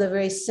out with a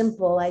very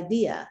simple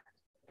idea,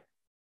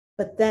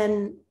 but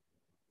then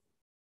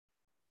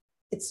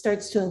it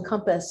starts to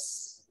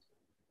encompass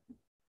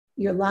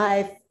your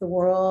life, the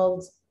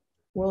world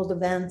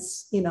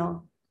events,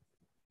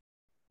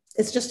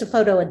 it's just a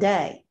photo a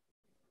day.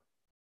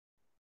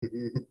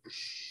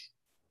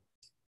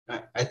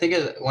 I think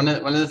one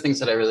of the things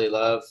that I really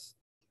love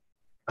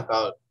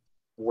about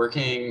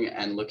working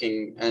and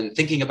looking and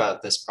thinking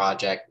about this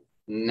project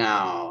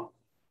now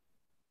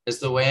is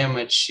the way in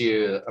which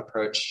you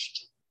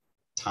approached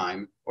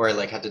time, or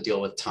like had to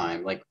deal with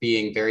time, like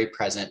being very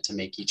present to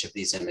make each of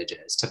these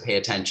images, to pay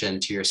attention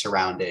to your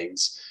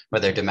surroundings,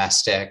 whether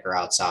domestic or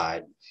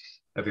outside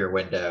of your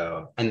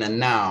window. And then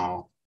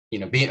now,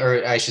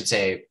 or I should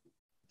say,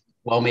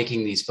 while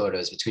making these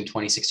photos between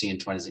 2016 and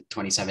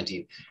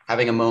 2017,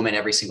 having a moment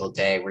every single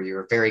day where you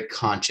were very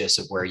conscious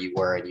of where you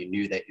were and you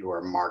knew that you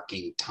were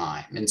marking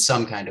time in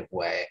some kind of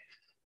way.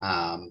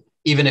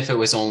 Even if it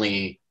was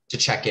only to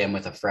check in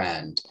with a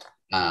friend,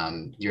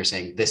 you're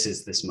saying, this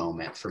is this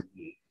moment for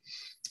me.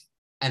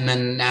 And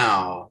then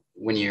now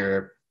when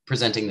you're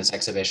presenting this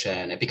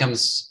exhibition, it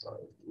becomes,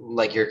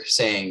 like you're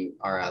saying,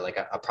 or like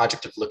a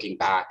project of looking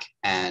back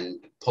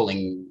and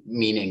pulling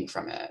meaning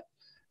from it,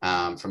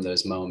 from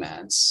those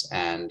moments.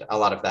 And a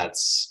lot of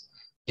that's,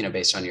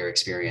 based on your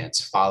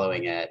experience,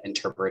 following it,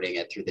 interpreting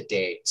it through the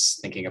dates,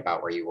 thinking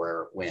about where you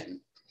were when,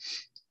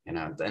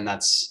 and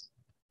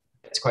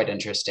it's quite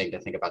interesting to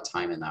think about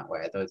time in that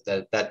way.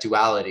 That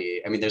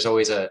duality, I mean, there's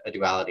always a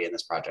duality in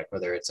this project,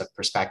 whether it's a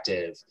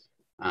perspective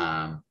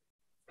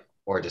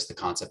or just the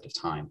concept of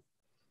time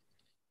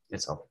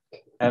itself.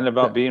 And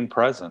about being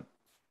present,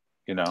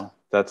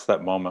 that's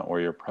that moment where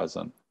you're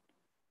present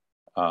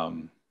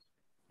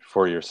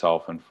for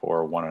yourself and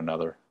for one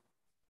another.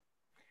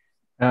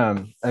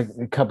 A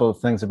couple of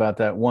things about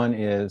that. One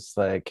is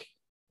like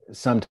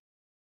sometimes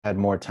I had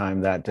more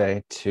time that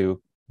day to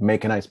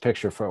make a nice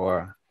picture for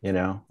Aura,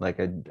 like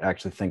I'd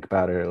actually think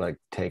about it or like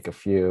take a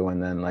few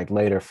and then like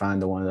later find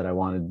the one that I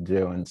wanted to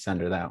do and send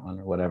her that one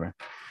or whatever.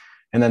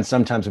 And then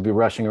sometimes we'd be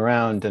rushing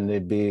around and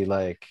they'd be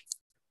like,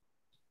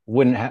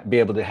 wouldn't be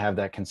able to have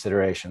that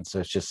consideration. So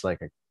it's just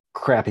like a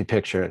crappy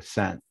picture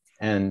sent.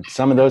 And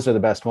some of those are the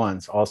best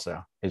ones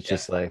also. It's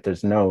just like,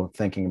 there's no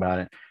thinking about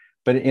it.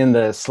 But in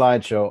the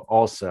slideshow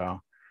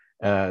also,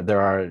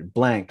 there are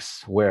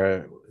blanks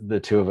where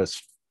the two of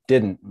us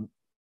didn't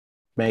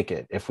make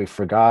it. If we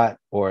forgot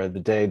or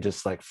the day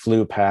just like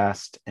flew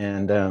past.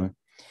 And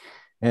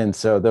And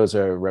so those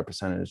are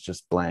represented as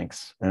just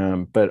blanks.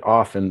 But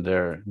often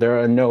there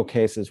are no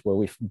cases where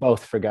we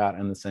both forgot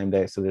on the same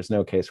day. So there's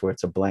no case where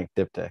it's a blank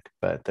diptych,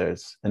 but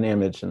there's an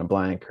image and a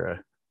blank,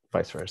 or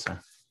vice versa.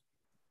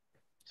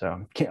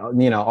 So,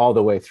 all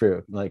the way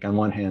through, like on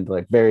one hand,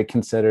 like very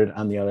considered,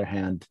 on the other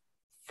hand,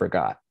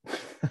 forgot.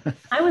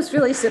 I was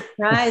really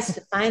surprised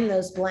to find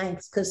those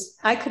blanks, because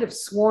I could have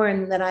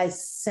sworn that I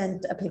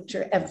sent a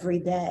picture every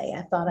day.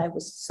 I thought I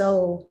was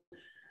so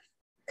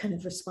kind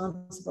of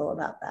responsible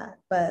about that,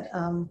 but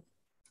I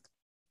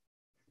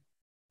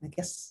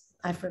guess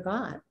I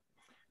forgot.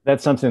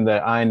 That's something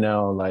that I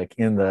know, like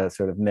in the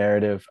sort of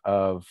narrative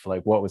of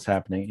like what was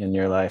happening in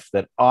your life,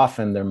 that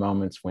often there are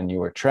moments when you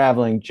were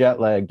traveling, jet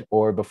lagged,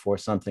 or before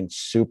something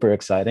super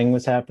exciting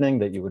was happening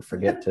that you would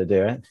forget to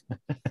do it.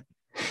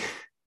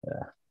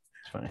 Yeah,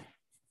 it's funny.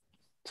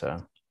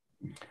 So,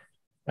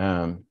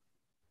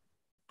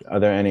 are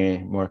there any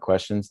more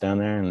questions down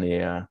there in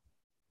the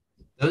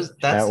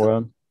chat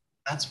world?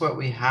 That's what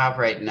we have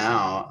right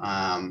now.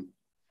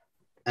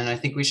 And I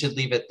think we should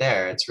leave it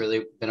there. It's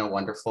really been a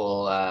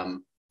wonderful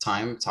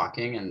time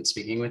talking and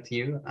speaking with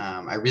you.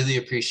 I really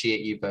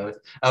appreciate you both.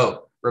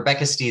 Oh,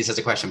 Rebecca Stees has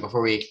a question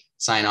before we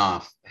sign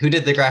off. Who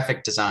did the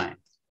graphic design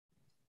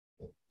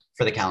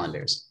for the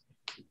calendars?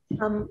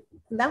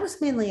 That was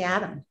mainly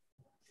Adam.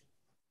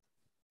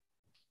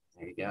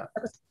 There you go.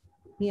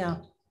 Yeah.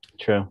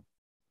 True.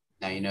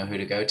 Now you know who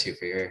to go to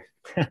for your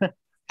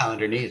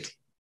calendar needs.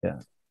 Yeah.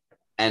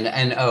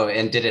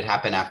 And did it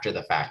happen after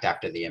the fact,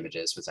 after the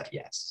images? Was that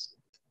yes?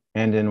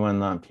 And in one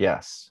lump,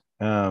 yes.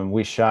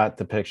 We shot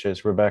the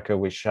pictures, Rebecca,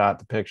 we shot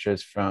the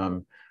pictures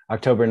from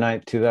October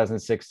 9th,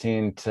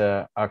 2016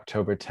 to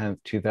October 10th,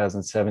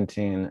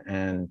 2017.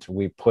 And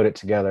we put it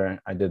together.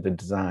 I did the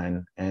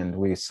design, and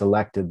we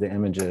selected the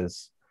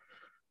images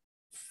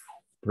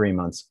 3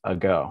 months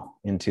ago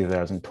in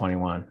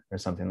 2021 or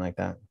something like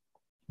that.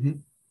 Mm-hmm.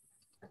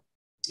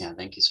 Yeah,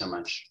 thank you so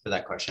much for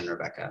that question,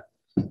 Rebecca.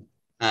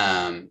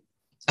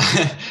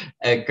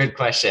 A good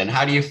question.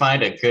 How do you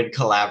find a good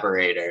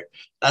collaborator?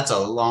 That's a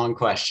long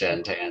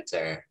question to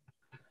answer.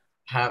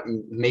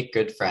 Make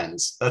good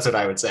friends. That's what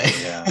I would say.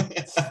 Yeah,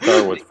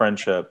 start with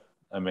friendship.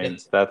 I mean,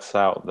 that's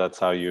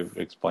how you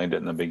explained it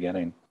in the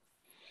beginning.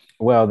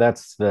 Well,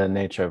 that's the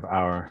nature of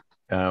our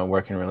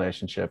working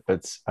relationship.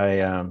 In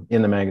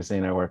the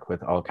magazine, I work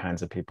with all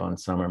kinds of people, and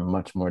some are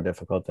much more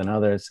difficult than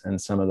others, and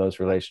some of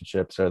those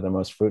relationships are the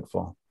most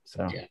fruitful.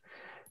 So yeah.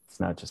 It's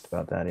not just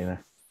about that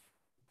either.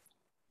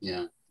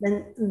 Yeah.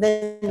 Then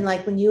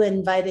like when you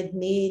invited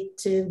me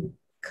to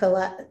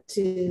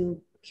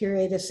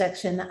curate a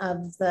section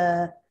of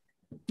the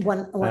one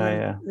of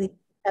the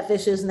F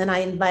issues, and then I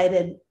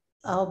invited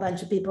a whole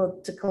bunch of people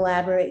to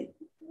collaborate.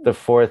 The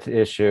fourth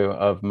issue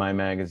of my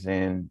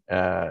magazine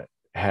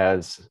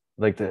has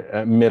like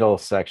the middle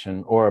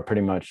section, or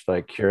pretty much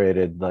like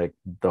curated like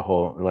the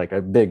whole, like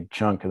a big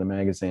chunk of the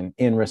magazine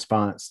in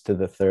response to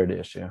the third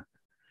issue.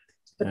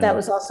 But that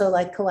was also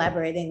like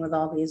collaborating with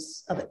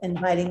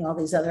inviting all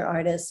these other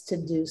artists to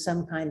do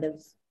some kind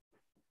of,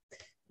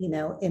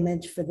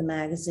 image for the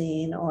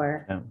magazine,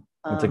 or. Yeah,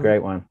 it's a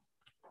great one.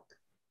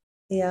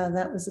 Yeah,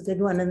 that was a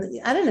good one.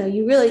 And I don't know,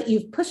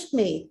 you've pushed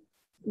me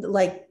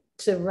like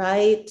to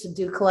write, to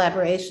do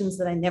collaborations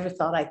that I never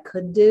thought I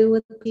could do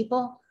with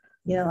people.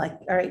 Like,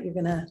 all right,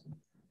 there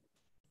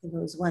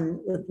was one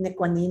with Nick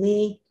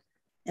Wanini,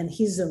 and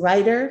he's a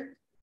writer,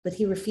 but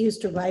he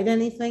refused to write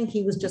anything.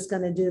 He was just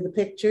going to do the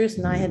pictures,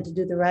 and I had to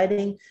do the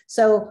writing.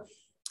 So,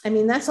 I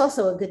mean, that's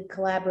also a good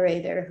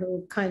collaborator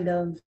who kind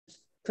of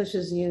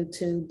pushes you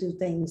to do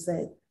things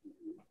that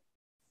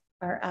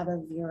are out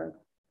of your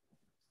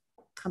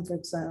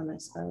comfort zone, I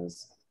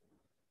suppose.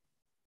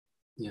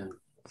 Yeah.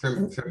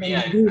 For me,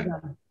 I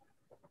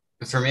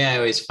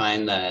always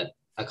find that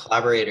a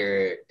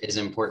collaborator is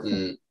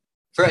important.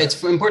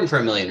 It's important for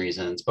a million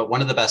reasons, but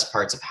one of the best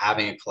parts of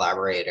having a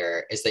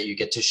collaborator is that you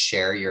get to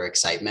share your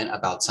excitement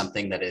about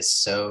something that is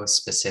so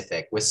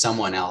specific with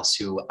someone else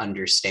who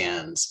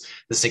understands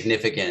the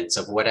significance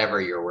of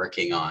whatever you're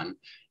working on.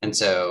 And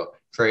so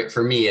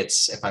for me,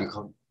 it's if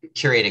I'm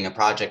curating a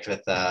project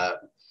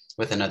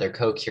with another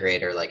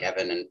co-curator like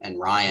Evan and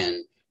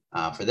Ryan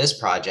for this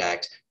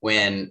project,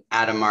 when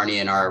Adam, Marnie,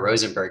 and Ara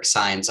Rosenberg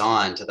signs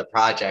on to the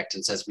project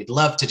and says, we'd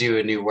love to do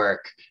a new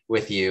work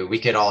with you, we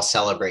could all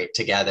celebrate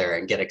together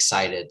and get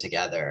excited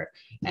together.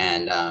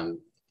 And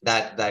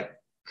that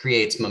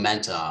creates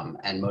momentum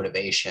and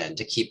motivation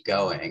to keep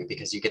going,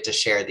 because you get to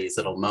share these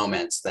little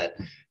moments that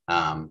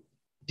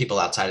people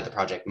outside of the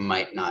project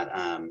might not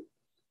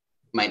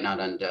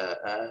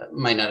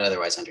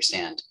otherwise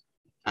understand.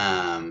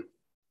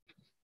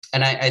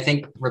 And I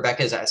think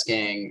Rebecca is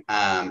asking,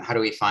 how do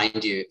we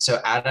find you?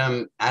 So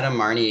Adam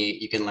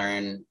Marnie, you can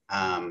learn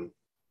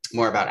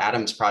more about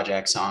Adam's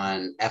projects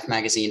on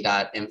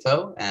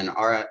fmagazine.info, and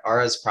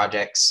Ara's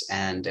projects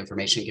and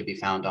information can be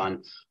found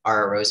on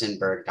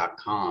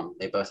ararosenberg.com.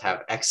 They both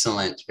have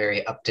excellent,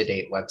 very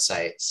up-to-date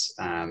websites.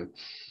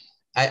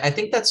 I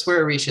think that's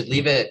where we should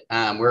leave it.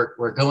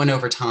 We're going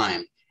over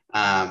time.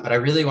 But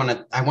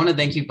I want to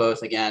thank you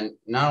both again,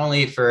 not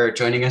only for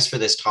joining us for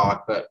this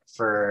talk, but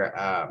for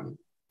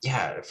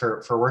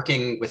for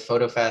working with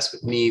PhotoFest,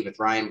 with me, with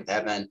Ryan, with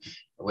Evan,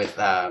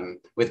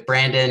 with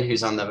Brandon,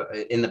 who's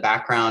in the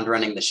background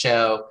running the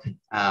show,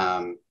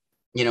 on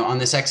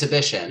this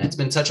exhibition. It's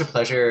been such a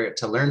pleasure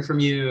to learn from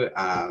you.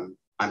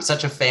 I'm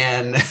such a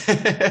fan,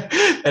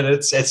 and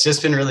it's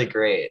just been really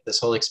great. This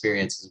whole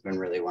experience has been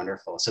really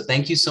wonderful. So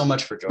thank you so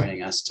much for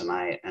joining us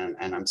tonight. And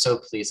I'm so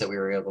pleased that we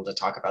were able to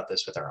talk about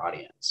this with our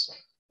audience.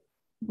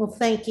 Well,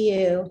 thank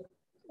you.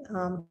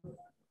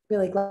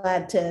 Really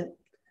glad to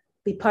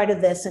be part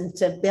of this and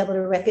to be able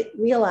to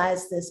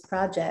realize this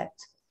project.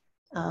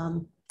 Yeah,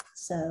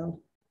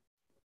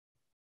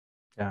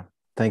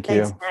 thank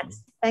you. Thanks,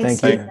 Max.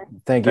 Thanks, Thank you.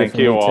 Thank you. Thank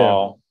you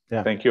all.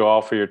 Yeah. Thank you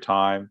all for your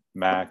time,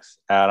 Max,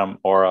 Adam,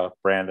 Aura,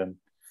 Brandon,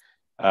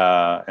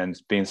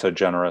 and being so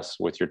generous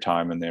with your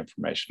time and the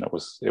information. It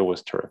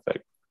was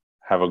terrific.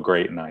 Have a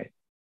great night.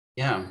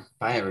 Yeah.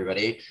 Bye,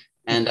 everybody.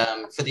 And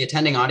for the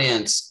attending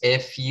audience,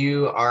 if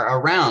you are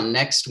around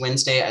next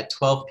Wednesday at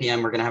 12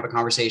 p.m., we're going to have a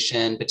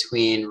conversation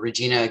between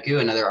Regina Agu,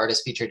 another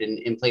artist featured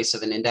in Place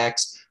of an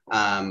Index,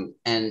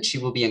 and she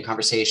will be in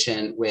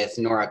conversation with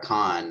Nora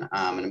Khan,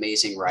 an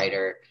amazing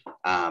writer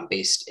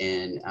based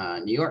in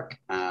New York.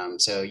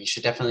 So you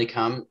should definitely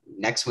come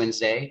next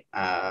Wednesday,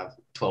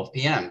 12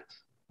 p.m.,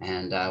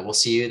 and we'll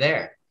see you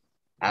there.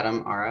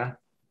 Adam, Ara.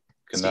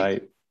 Good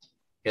night.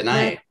 Good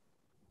night.